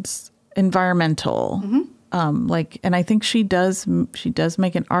towards environmental. And I think she does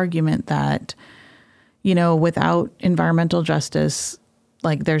make an argument that, without environmental justice,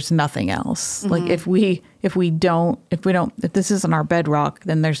 like there's nothing else. Like if this isn't our bedrock,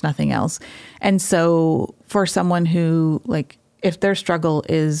 then there's nothing else. And so for someone who, like, if their struggle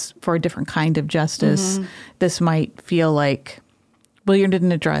is for a different kind of justice, this might feel like, well, you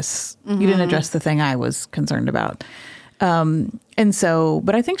didn't address the thing I was concerned about. And so,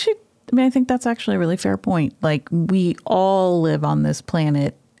 but I think I think that's actually a really fair point. Like, we all live on this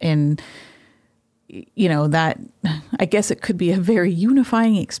planet, and, that, I guess it could be a very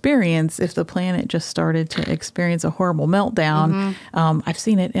unifying experience if the planet just started to experience a horrible meltdown. I've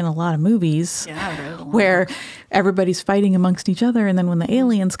seen it in a lot of movies where everybody's fighting amongst each other, and then when the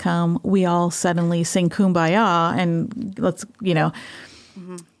aliens come, we all suddenly sing Kumbaya, and let's,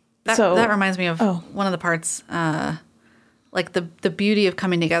 That reminds me of one of the parts, like the beauty of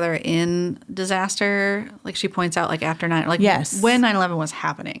coming together in disaster. Like she points out, like after when 9/11 was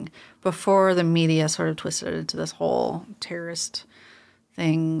happening, before the media sort of twisted it into this whole terrorist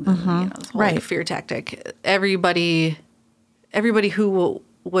thing, this whole like, fear tactic. Everybody who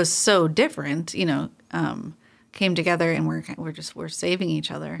was so different, came together, and we're saving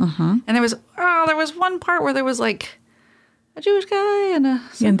each other. And there was one part where there was like a Jewish guy and the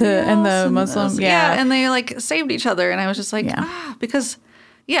Muslim, and they like saved each other, and I was just like, because,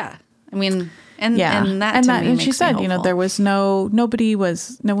 and she said, there was no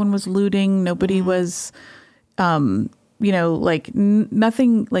one was looting, nobody was, like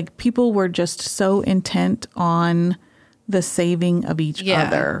nothing, like people were just so intent on the saving of each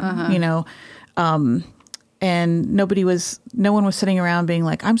other, and no one was sitting around being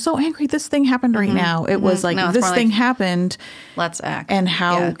like, I'm so angry this thing happened right now. It was like, this thing happened. Let's act. And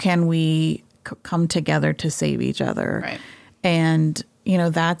how can we come together to save each other? Right. And,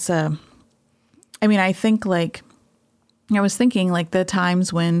 that's I think like, I was thinking like the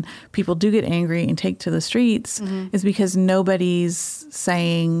times when people do get angry and take to the streets is because nobody's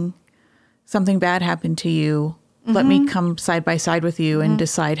saying something bad happened to you. Let me come side by side with you and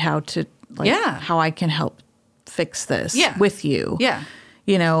decide how to, how I can help fix this with you. Yeah.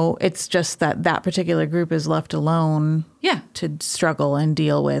 it's just that particular group is left alone to struggle and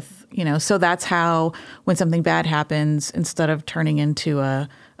deal with, So that's how when something bad happens, instead of turning into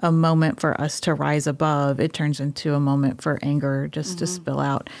a moment for us to rise above, it turns into a moment for anger just to spill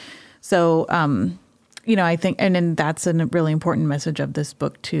out. So, I think, and then that's a really important message of this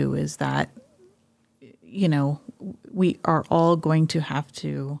book too, is that, we are all going to have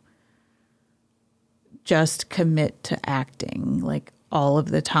to just commit to acting like all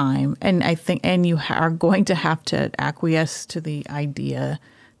of the time. And I think, and you are going to have to acquiesce to the idea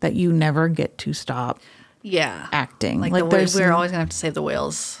that you never get to stop acting. Like we're always going to have to save the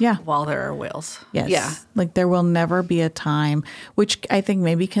whales while there are whales. Yes. Yeah. Like there will never be a time, which I think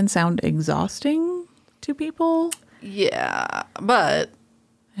maybe can sound exhausting to people. Yeah. But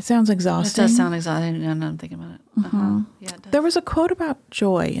it sounds exhausting. It does sound exhausting. Now I'm thinking about it. Yeah, it does. There was a quote about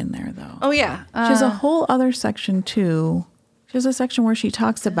joy in there, though. Oh, yeah. She has a whole other section, too. She has a section where she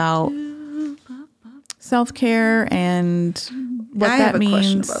talks about self-care and what that means. I have a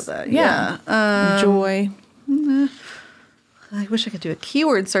question about that. Yeah. Joy. I wish I could do a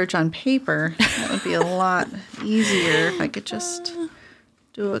keyword search on paper. That would be a lot easier if I could just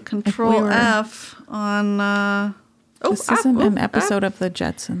do a Control F on... this isn't an episode of The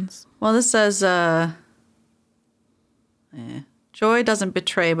Jetsons. Well, this says, joy doesn't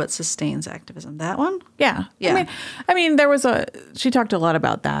betray but sustains activism. That one? Yeah. I mean, she talked a lot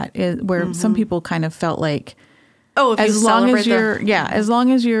about that, where some people kind of felt like, as long as you're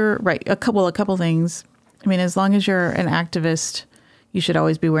right, a couple things. I mean, as long as you're an activist, you should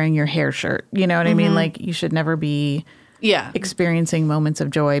always be wearing your hair shirt. You know what I mean? Like, you should never be experiencing moments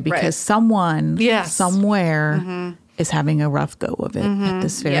of joy because someone somewhere is having a rough go of it at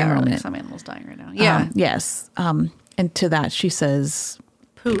this very moment. Like some animals dying right now. Yeah. Yes. And to that she says,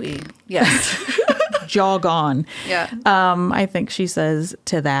 "Pooey." Yes. Jog on. Yeah. I think she says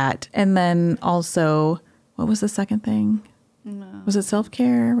to that. And then also, what was the second thing? No. Was it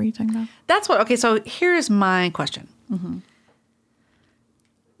self-care? Were you talking about? That's what. Okay. So here's my question.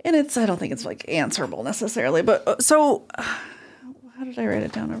 And I don't think it's like answerable necessarily, but so how did I write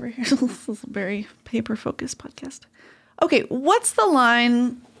it down over here? This is a very paper-focused podcast. Okay, what's the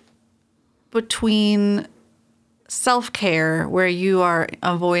line between self-care where you are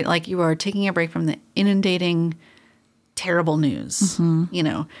you are taking a break from the inundating terrible news,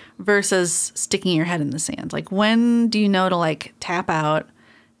 versus sticking your head in the sand? Like, when do you know to like tap out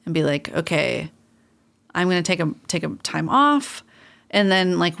and be like, okay, I'm going to take a time off? And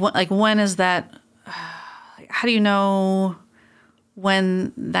then when is that? How do you know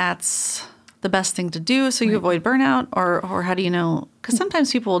when that's the best thing to do so you avoid burnout, or how do you know? Because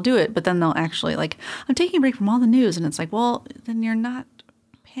sometimes people will do it, but then they'll actually I'm taking a break from all the news, and it's like, well, then you're not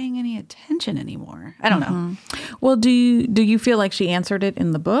paying any attention anymore. I don't know. Well, do you feel like she answered it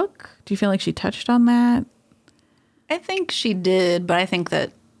in the book? Do you feel like she touched on that? I think she did, but I think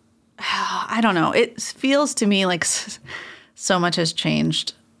that I don't know. It feels to me like so much has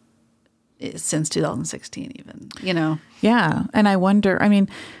changed since 2016 even, Yeah. And I wonder, I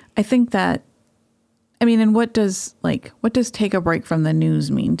think that, and what does take a break from the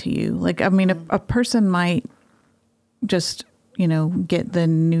news mean to you? A person might just, get the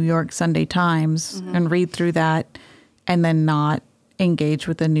New York Sunday Times and read through that and then not engage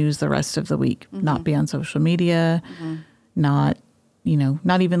with the news the rest of the week, not be on social media, not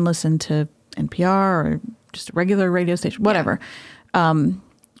even listen to NPR or just a regular radio station, whatever. And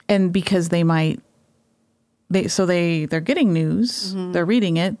because they're getting news, they're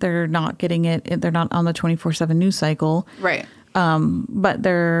reading it, they're not getting it, they're not on the 24/7 news cycle. Right. But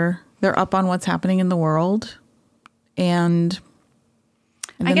they're up on what's happening in the world, and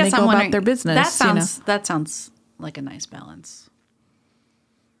then I guess they go about their business. That sounds like a nice balance.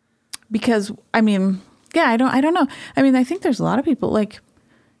 Because I don't know. I think there's a lot of people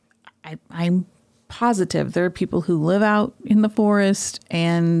I'm positive there are people who live out in the forest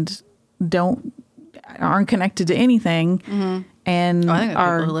and aren't connected to anything, and I think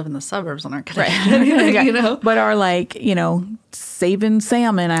people who live in the suburbs and aren't connected, but are saving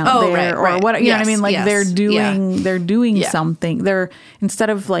salmon out there or what? You know what I mean? They're doing something. They're instead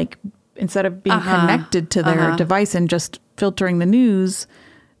of being connected to their device and just filtering the news,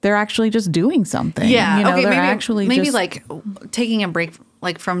 they're actually just doing something. Yeah. Okay. They're actually taking a break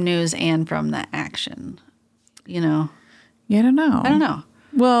from news and from the action. Yeah, I don't know.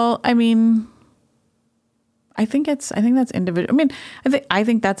 Well, I think that's individual. I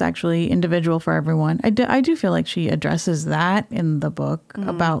think that's actually individual for everyone. I do feel like she addresses that in the book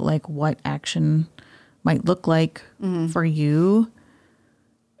about what action might look like for you,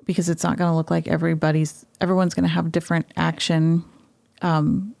 because it's not going to look like everyone's going to have different action.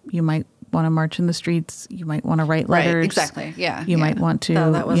 You might want to march in the streets. You might want to write letters. Right, exactly. Yeah. You might want to,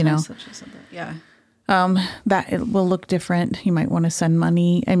 that was you know, nice that she said that. Yeah. that it will look different. You might want to send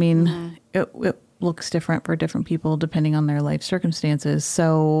money. I mean, it looks different for different people depending on their life circumstances.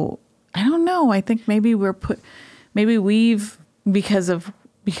 So I don't know. I think maybe we've because of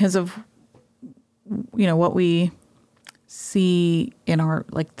you know what we see in our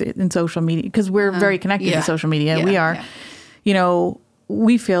in social media, because we're very connected to social media. Yeah, we are, you know,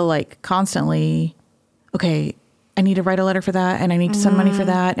 we feel like constantly, okay, I need to write a letter for that, and I need to send money for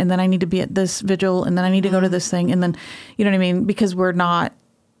that, and then I need to be at this vigil, and then I need to go to this thing, and then, you know what I mean? Because I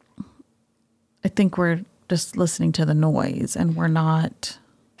think we're just listening to the noise, and we're not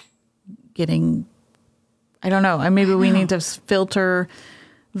getting, I don't know, maybe we need to filter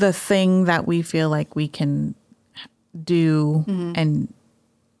the thing that we feel like we can do and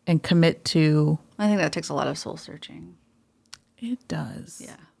commit to. I think that takes a lot of soul searching. It does.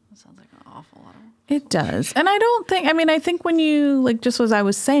 Yeah. That sounds like an awful lot of. It does. And I think when you, just as I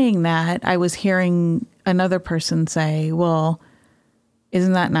was saying that, I was hearing another person say, well,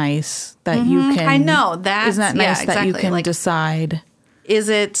 isn't that nice that you can. I know. Isn't that nice that you can decide. Is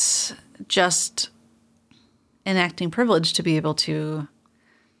it just enacting privilege to be able to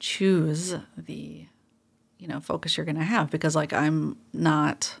choose the, focus you're going to have? Because I'm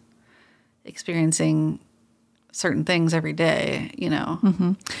not experiencing certain things every day,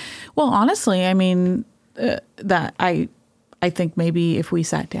 Well, honestly, I mean, that I think maybe if we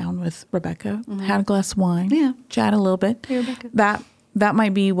sat down with Rebecca, had a glass of wine, chat a little bit, hey, Rebecca. that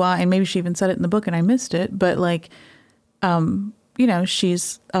might be why, and maybe she even said it in the book and I missed it, but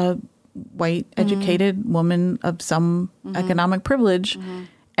she's a white, educated woman of some economic privilege.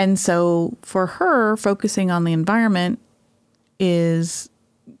 And so for her, focusing on the environment is,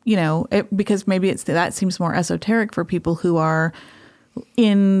 because maybe that seems more esoteric for people who are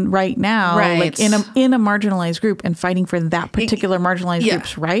in right now, right. in a marginalized group and fighting for that particular marginalized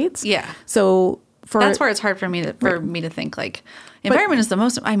group's rights. Yeah. So that's where it's hard for me to think environment is the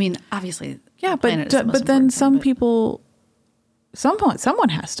most. I mean, obviously, but then people, someone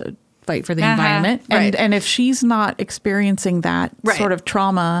has to fight for the environment, and if she's not experiencing that sort of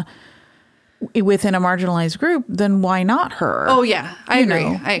trauma within a marginalized group, then why not her? Oh yeah, I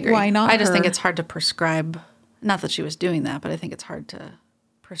agree. Why not? I just think it's hard to prescribe. Not that she was doing that, but I think it's hard to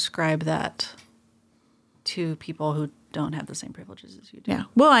prescribe that to people who don't have the same privileges as you do. Yeah.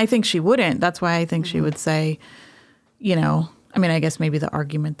 Well, I think she wouldn't. That's why I think she would say, I guess maybe the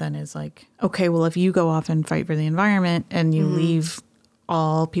argument then is okay, well, if you go off and fight for the environment and you leave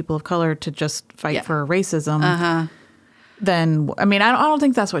all people of color to just fight for racism, then, I don't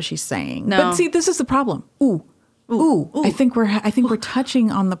think that's what she's saying. No. But see, this is the problem. Ooh. I think we're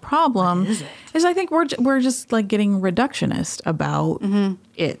touching on the problem. Is I think we're just getting reductionist about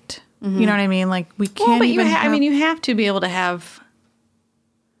it. You know what I mean? We can't you have to be able to have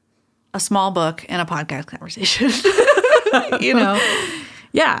a small book and a podcast conversation.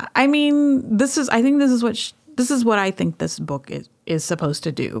 Yeah. This is what I think this book is supposed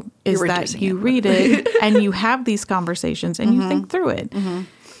to do, is that you read it and you have these conversations and you think through it.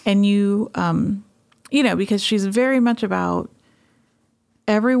 And you, because she's very much about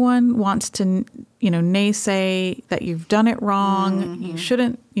everyone wants to, naysay that you've done it wrong. You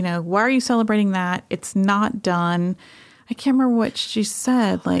shouldn't, why are you celebrating that? It's not done. I can't remember what she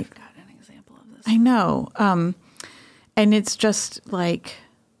said. I've got an example of this. I know. And it's just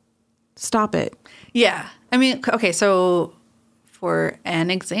stop it. Yeah. Okay, so for an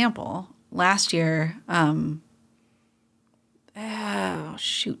example, last year,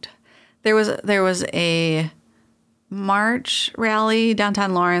 there was a march rally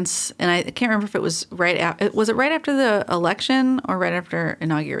downtown Lawrence, and I can't remember if it was right after the election or right after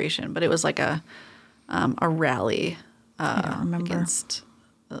inauguration, but it was a rally I don't remember. against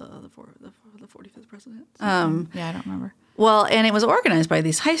the 45th president. Yeah, I don't remember. Well, and it was organized by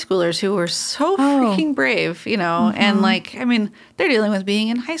these high schoolers who were so freaking brave, and they're dealing with being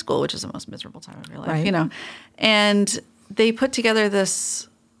in high school, which is the most miserable time of your life, and they put together this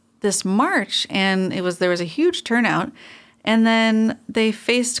march, and there was a huge turnout, and then they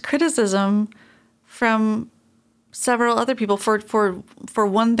faced criticism from several other people for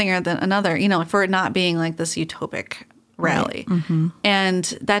one thing or another, for it not being this utopic rally. Right. And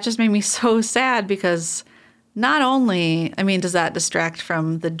that just made me so sad, because not only, does that distract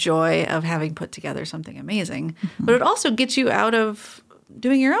from the joy of having put together something amazing, but it also gets you out of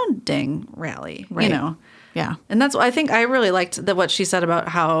doing your own dang rally, Yeah. And that's, I think I really liked what she said about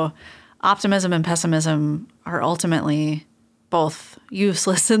how optimism and pessimism are ultimately both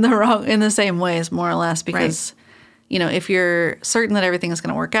useless in the same ways, more or less, because if you're certain that everything is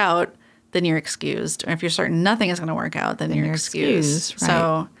going to work out, then you're excused. Or if you're certain nothing is going to work out, then you're excused. Right.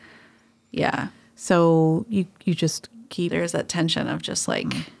 So, yeah. So you just keep... There's that tension of just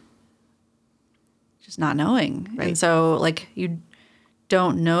like, just not knowing. Right. And so like you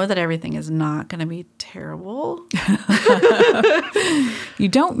don't know that everything is not going to be terrible. You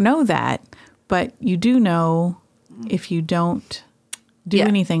don't know that, but you do know if you don't do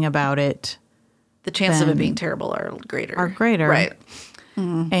anything about it, The chances of it being terrible are greater. Right.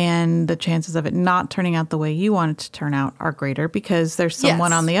 And the chances of it not turning out the way you want it to turn out are greater because there's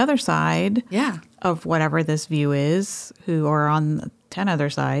someone on the other side of whatever this view is who are on 10 other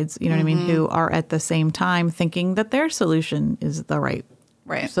sides, you know what I mean, who are at the same time thinking that their solution is the right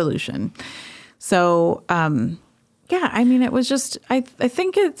solution. So, I mean, it was just, I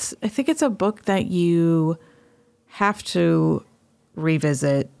think it's a book that you have to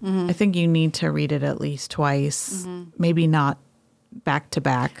revisit. I think you need to read it at least twice, maybe not back to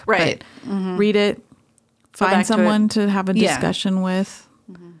back. Right. But read it, find someone to have a discussion with,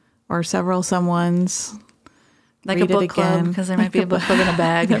 or several someones. Like a book club, because there might be a book club in a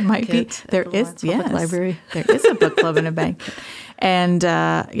bag. There might be. There is, yes. Library. There is a book club in a bag. And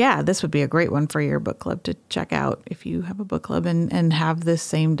this would be a great one for your book club to check out if you have a book club and have this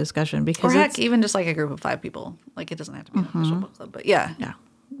same discussion. Because or heck, even just like a group of 5 people. Like it doesn't have to be an official book club, but yeah. Yeah.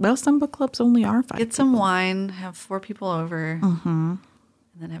 Well, some book clubs only are 5 Get some wine, have 4 people over, and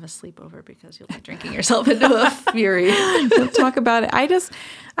then have a sleepover because you'll be drinking yourself into a fury. We'll talk about it. I think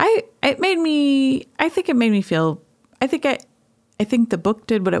it made me feel, I think the book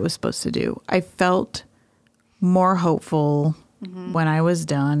did what it was supposed to do. I felt more hopeful when I was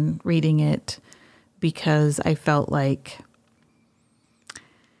done reading it because I felt like,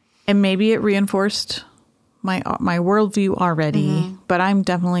 and maybe it reinforced my worldview already, but I'm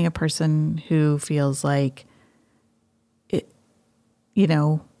definitely a person who feels like it, you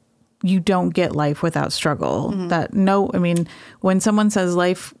don't get life without struggle. When someone says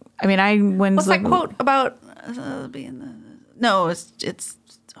life, What's that quote about being the? No, it's.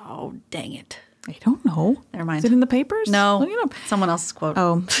 Oh, dang it! I don't know. Never mind. Is it in the papers? No, look it up. Someone else's quote.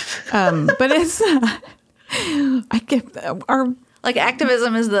 Oh, but it's. I get our like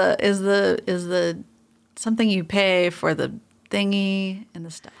activism is the something you pay for the thingy and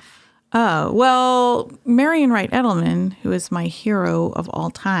the stuff. Oh, well, Marion Wright Edelman, who is my hero of all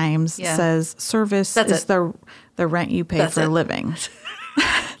times, says service is the rent you pay for living.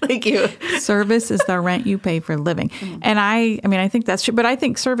 Thank you. Service is the rent you pay for living. And I think that's true. But I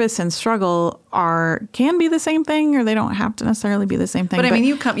think service and struggle can be the same thing, or they don't have to necessarily be the same thing.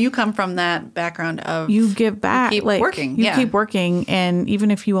 But you come from that background of you give back. You keep working. You keep working. And even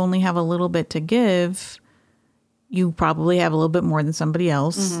if you only have a little bit to give, you probably have a little bit more than somebody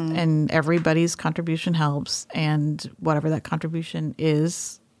else. And everybody's contribution helps. And whatever that contribution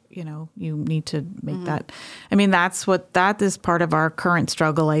is, you need to make that. That is part of our current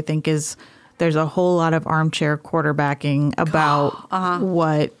struggle, I think, is there's a whole lot of armchair quarterbacking about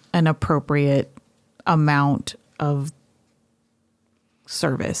what an appropriate amount of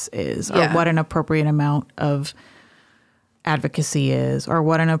service is, or what an appropriate amount of advocacy is, or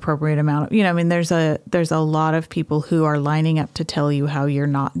what an appropriate amount of, there's a lot of people who are lining up to tell you how you're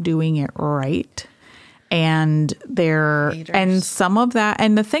not doing it right. And some of that,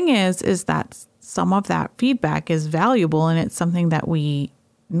 and the thing is that some of that feedback is valuable and it's something that we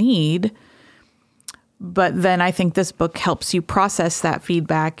need. But then I think this book helps you process that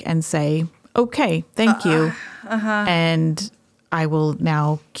feedback and say, okay, thank you. And I will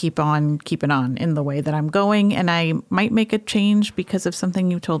now keep on keeping on in the way that I'm going. And I might make a change because of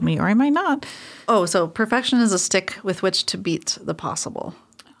something you told me, or I might not. Oh, so perfection is a stick with which to beat the possible.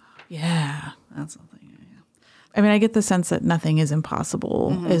 Yeah. That's something. I get the sense that nothing is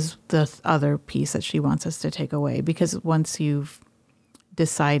impossible is the other piece that she wants us to take away. Because once you've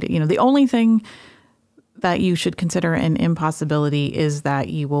decided, the only thing that you should consider an impossibility is that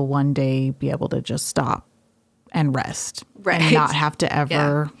you will one day be able to just stop and rest. Right. And not have to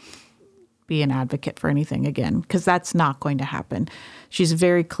ever be an advocate for anything again. Because that's not going to happen. She's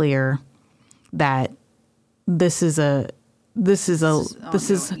very clear that this is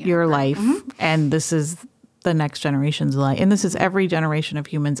your life, and this is the next generation's life, and this is every generation of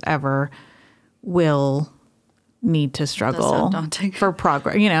humans ever will need to struggle for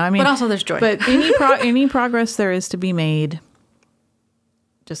progress. But also there's joy. But any progress there is to be made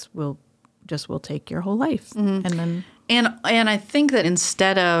just will take your whole life, and then and I think that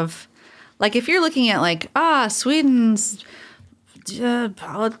instead of like if you're looking at like Sweden's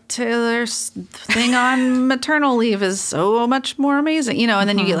Paula Taylor's thing on maternal leave is so much more amazing, and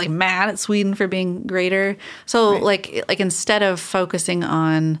then you get like mad at Sweden for being greater. So like instead of focusing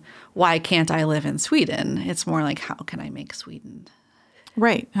on why can't I live in Sweden, it's more like how can I make Sweden?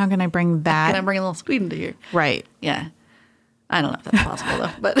 Right. How can I bring that? Can I bring a little Sweden to here? Right. Yeah. I don't know if that's possible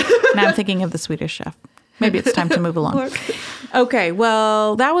though, but now I'm thinking of the Swedish Chef. Maybe it's time to move along. Okay.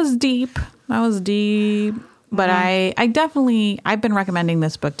 Well, that was deep. But I've been recommending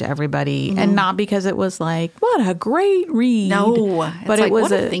this book to everybody, and not because it was like, what a great read. No, but like, it was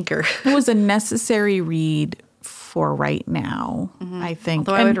what a thinker. It was a necessary read for right now, I think.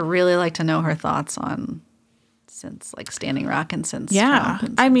 Although I would really like to know her thoughts on since like Standing Rock and since Trump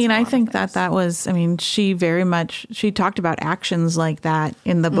and I since mean, a I lot of think things. that was, I mean, she talked about actions like that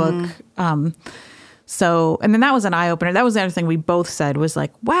in the book. So, and then that was an eye opener. That was the other thing we both said was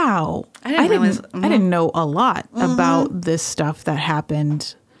like, wow, I didn't know a lot about this stuff that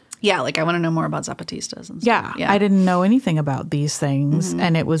happened. Yeah, like I want to know more about Zapatistas and stuff. Yeah, I didn't know anything about these things,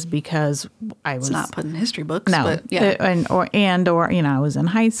 and it was because I was It's not put in history books, no, but yeah. or I was in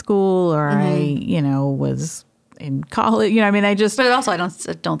high school, or I was in college. I mean, But also, I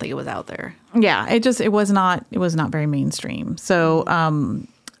don't think it was out there. yeah, it was not very mainstream. So,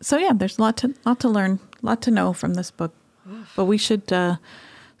 so yeah, there's a lot to learn, a lot to know from this book. But we should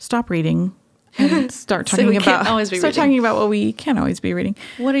stop reading and start So talking we about can't always be start reading. talking about what we can't always be reading.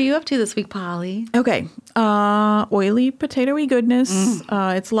 What are you up to this week, Polly? Okay, oily potatoey goodness.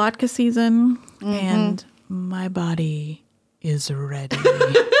 It's latke season, and my body is ready.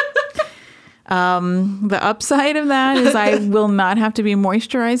 The upside of that is I will not have to be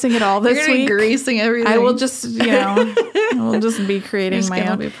moisturizing at all this You're gonna be week. greasing everything. I will just, I will just be creating Your my skin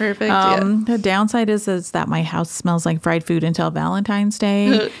will own. be perfect, The downside is that my house smells like fried food until Valentine's Day.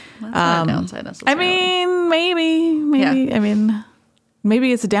 That's not a downside I necessarily. mean, maybe. Yeah. I mean,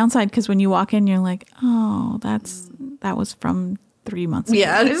 maybe it's a downside because when you walk in, you're like, oh, that was from 3 months ago.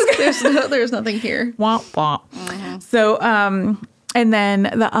 Yeah, there's nothing here. Womp womp. So, and then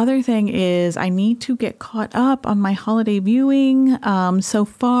the other thing is I need to get caught up on my holiday viewing. So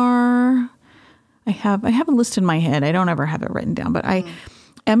far, I have a list in my head. I don't ever have it written down, but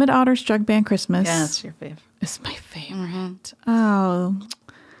Emmett Otter's Jug Band Christmas. Yeah, that's your fave. It's my favorite. Oh,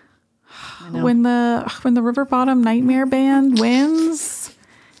 I know. when the River Bottom Nightmare Band wins,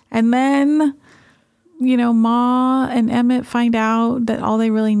 and then Ma and Emmett find out that all they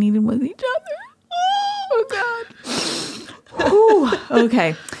really needed was each other. Oh God. Whew.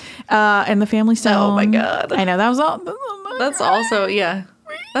 Okay. And the Family Stone. Oh, my God. I know that was all. That's also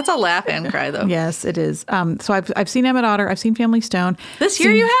that's a laugh and cry though. Yes, it is. So I've seen Emmett Otter. I've seen Family Stone. This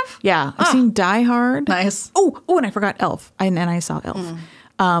year you have? Yeah, I've seen Die Hard. Nice. Oh, and I forgot Elf. And I saw Elf.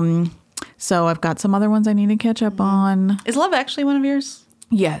 So I've got some other ones I need to catch up on. Is Love Actually one of yours?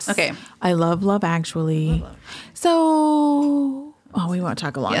 Yes. Okay. I love Love Actually. So, we won't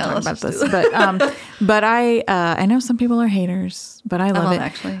talk a long time let's about just this, but I know some people are haters, but I love Love it.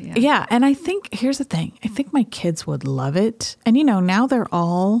 Actually, yeah. And I think here's the thing. I think my kids would love it. And now they're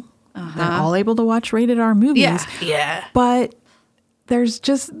all able to watch rated R movies. Yeah. But there's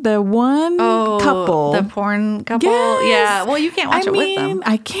just the one couple. The porn couple. Yes. Yeah. Well, you can't watch it with them.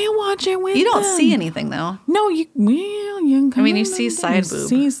 I can't watch it with them. You don't see anything though. No, you you see side boob.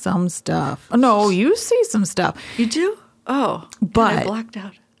 see some stuff. No, you see some stuff. You do? Oh, But- I blacked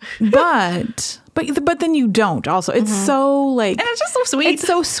out. But then you don't. Also, it's so like And it's just so sweet. It's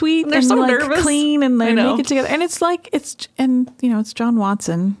so sweet And they're and so like nervous. clean, and I they know. make it together. And it's like it's John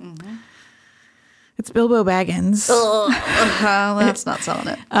Watson. It's Bilbo Baggins. That's not selling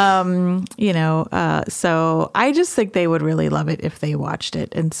it. So I just think they would really love it if they watched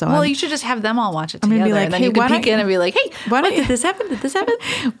it. And so Well, you should just have them all watch it gonna together. be like, and then hey, you can why peek don't- in and be like, hey, why don't did you- this happen? Did this happen?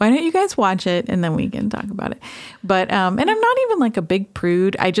 why don't you guys watch it and then we can talk about it? But and I'm not even like a big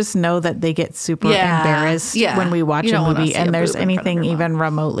prude. I just know that they get super Yeah. embarrassed Yeah. when we watch You a don't wanna movie see a and there's boob in front of anything your mom. even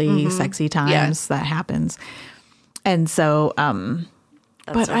remotely sexy times that happens. And so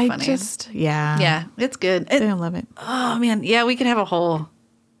That's but so I funny. just Yeah, it's good. I love it. Oh man, yeah, we could have a whole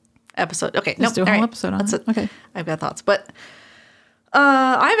episode. Okay, Let's do a all whole right. episode on That's it. Okay. I've got thoughts, but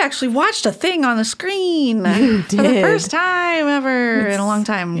I've actually watched a thing on the screen for the did. first time ever in a long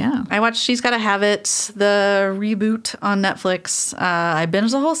time. yeah. I watched She's Gotta Have It, the reboot on Netflix. I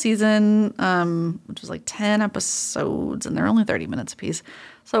binged the whole season, which was like 10 episodes, and they're only 30 minutes apiece.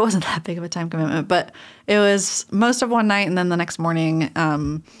 So it wasn't that big of a time commitment, but it was most of one night and then the next morning.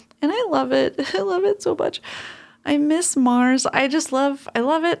 And I love it. I love it so much. I miss Mars. I love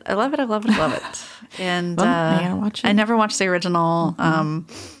it. I love it. I love it. And Well, you gotta watch it. I never watched the original.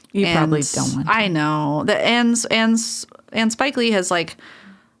 You and probably don't want to. I know that Anne's and Spike Lee has like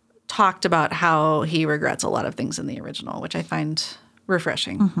talked about how he regrets a lot of things in the original, which I find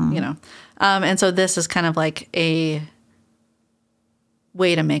refreshing, you know. And so this is kind of like a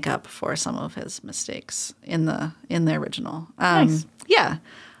way to make up for some of his mistakes in the original. Nice. Yeah.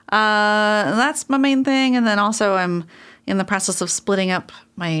 That's my main thing. And then also I'm in the process of splitting up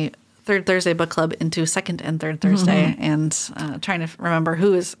my Third Thursday book club into second and third Thursday and trying to remember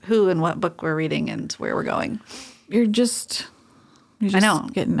who and what book we're reading and where we're going. You're just I know.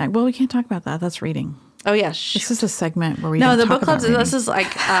 getting, well, we can't talk about that. That's reading. Oh, yeah. This is a segment where we No, don't the talk book clubs, about this is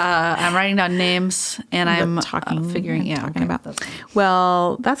like I'm writing down names and I'm figuring, talking about. that's fine.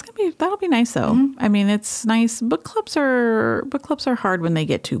 Well, that'll be nice though. I mean, it's nice. Book clubs are hard when they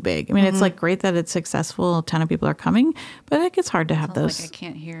get too big. I mean, it's like great that it's successful. A ton of people are coming, but it gets hard to have those. Like I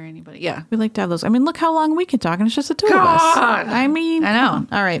can't hear anybody. Yeah. We like to have those. I mean, look how long we can talk, and it's just the two of us. I mean, I know. come on.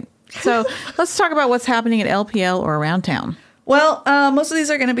 All right. So let's talk about what's happening at LPL or around town. Well, most of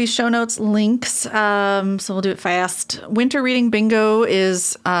these are going to be show notes links, so we'll do it fast. Winter Reading Bingo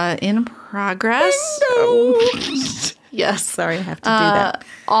is in progress. Yes. Sorry, I have to do that.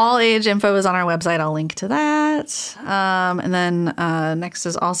 All age info is on our website. I'll link to that. And then next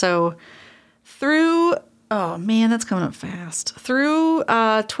is also through, oh man, that's coming up fast. Through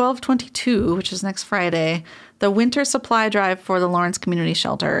 12/22, which is next Friday, the winter supply drive for the Lawrence Community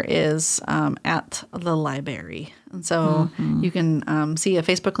Shelter is at the library. And so you can see a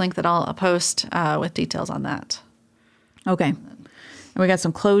Facebook link that I'll post with details on that. Okay. And we got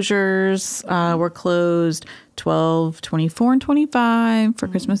some closures. We're closed 12, 24, and 25 for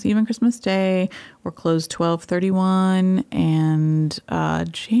Christmas Eve and Christmas Day. We're closed 12/31 and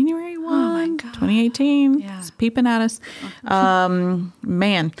January 1, 2018. Yeah. It's peeping at us.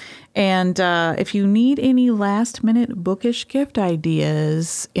 Man. And if you need any last-minute bookish gift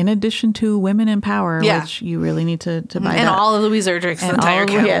ideas, in addition to Women in Power, which you really need to buy and that. all of Louise Erdrich's entire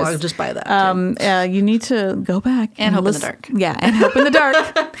catalog, yes. just buy that. You need to go back And Hope in the Dark. Yeah, and Hope in the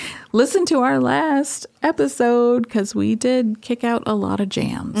Dark. Listen to our last episode because we did kick out a lot of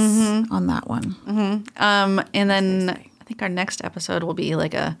jams on that one. And then I think our next episode will be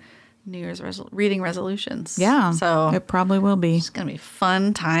like a New Year's reading resolutions. Yeah, So it probably will be. it's going to be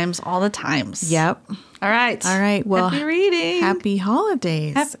fun times all the times. Yep. All right. All right. Well, happy reading. Happy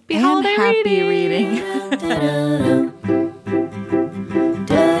holidays. Happy and holiday happy reading.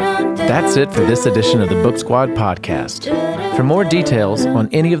 That's it for this edition of the Book Squad podcast. For more details on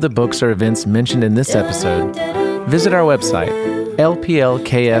any of the books or events mentioned in this episode, visit our website,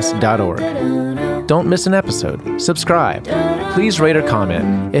 lplks.org. Don't miss an episode. Subscribe. Please rate or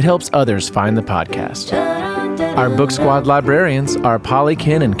comment. It helps others find the podcast. Our Book Squad librarians are Polly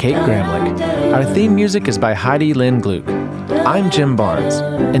Kinn and Kate Gramlich. Our theme music is by Heidi Lynn Gluck. I'm Jim Barnes,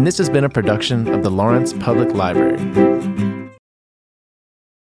 and this has been a production of the Lawrence Public Library.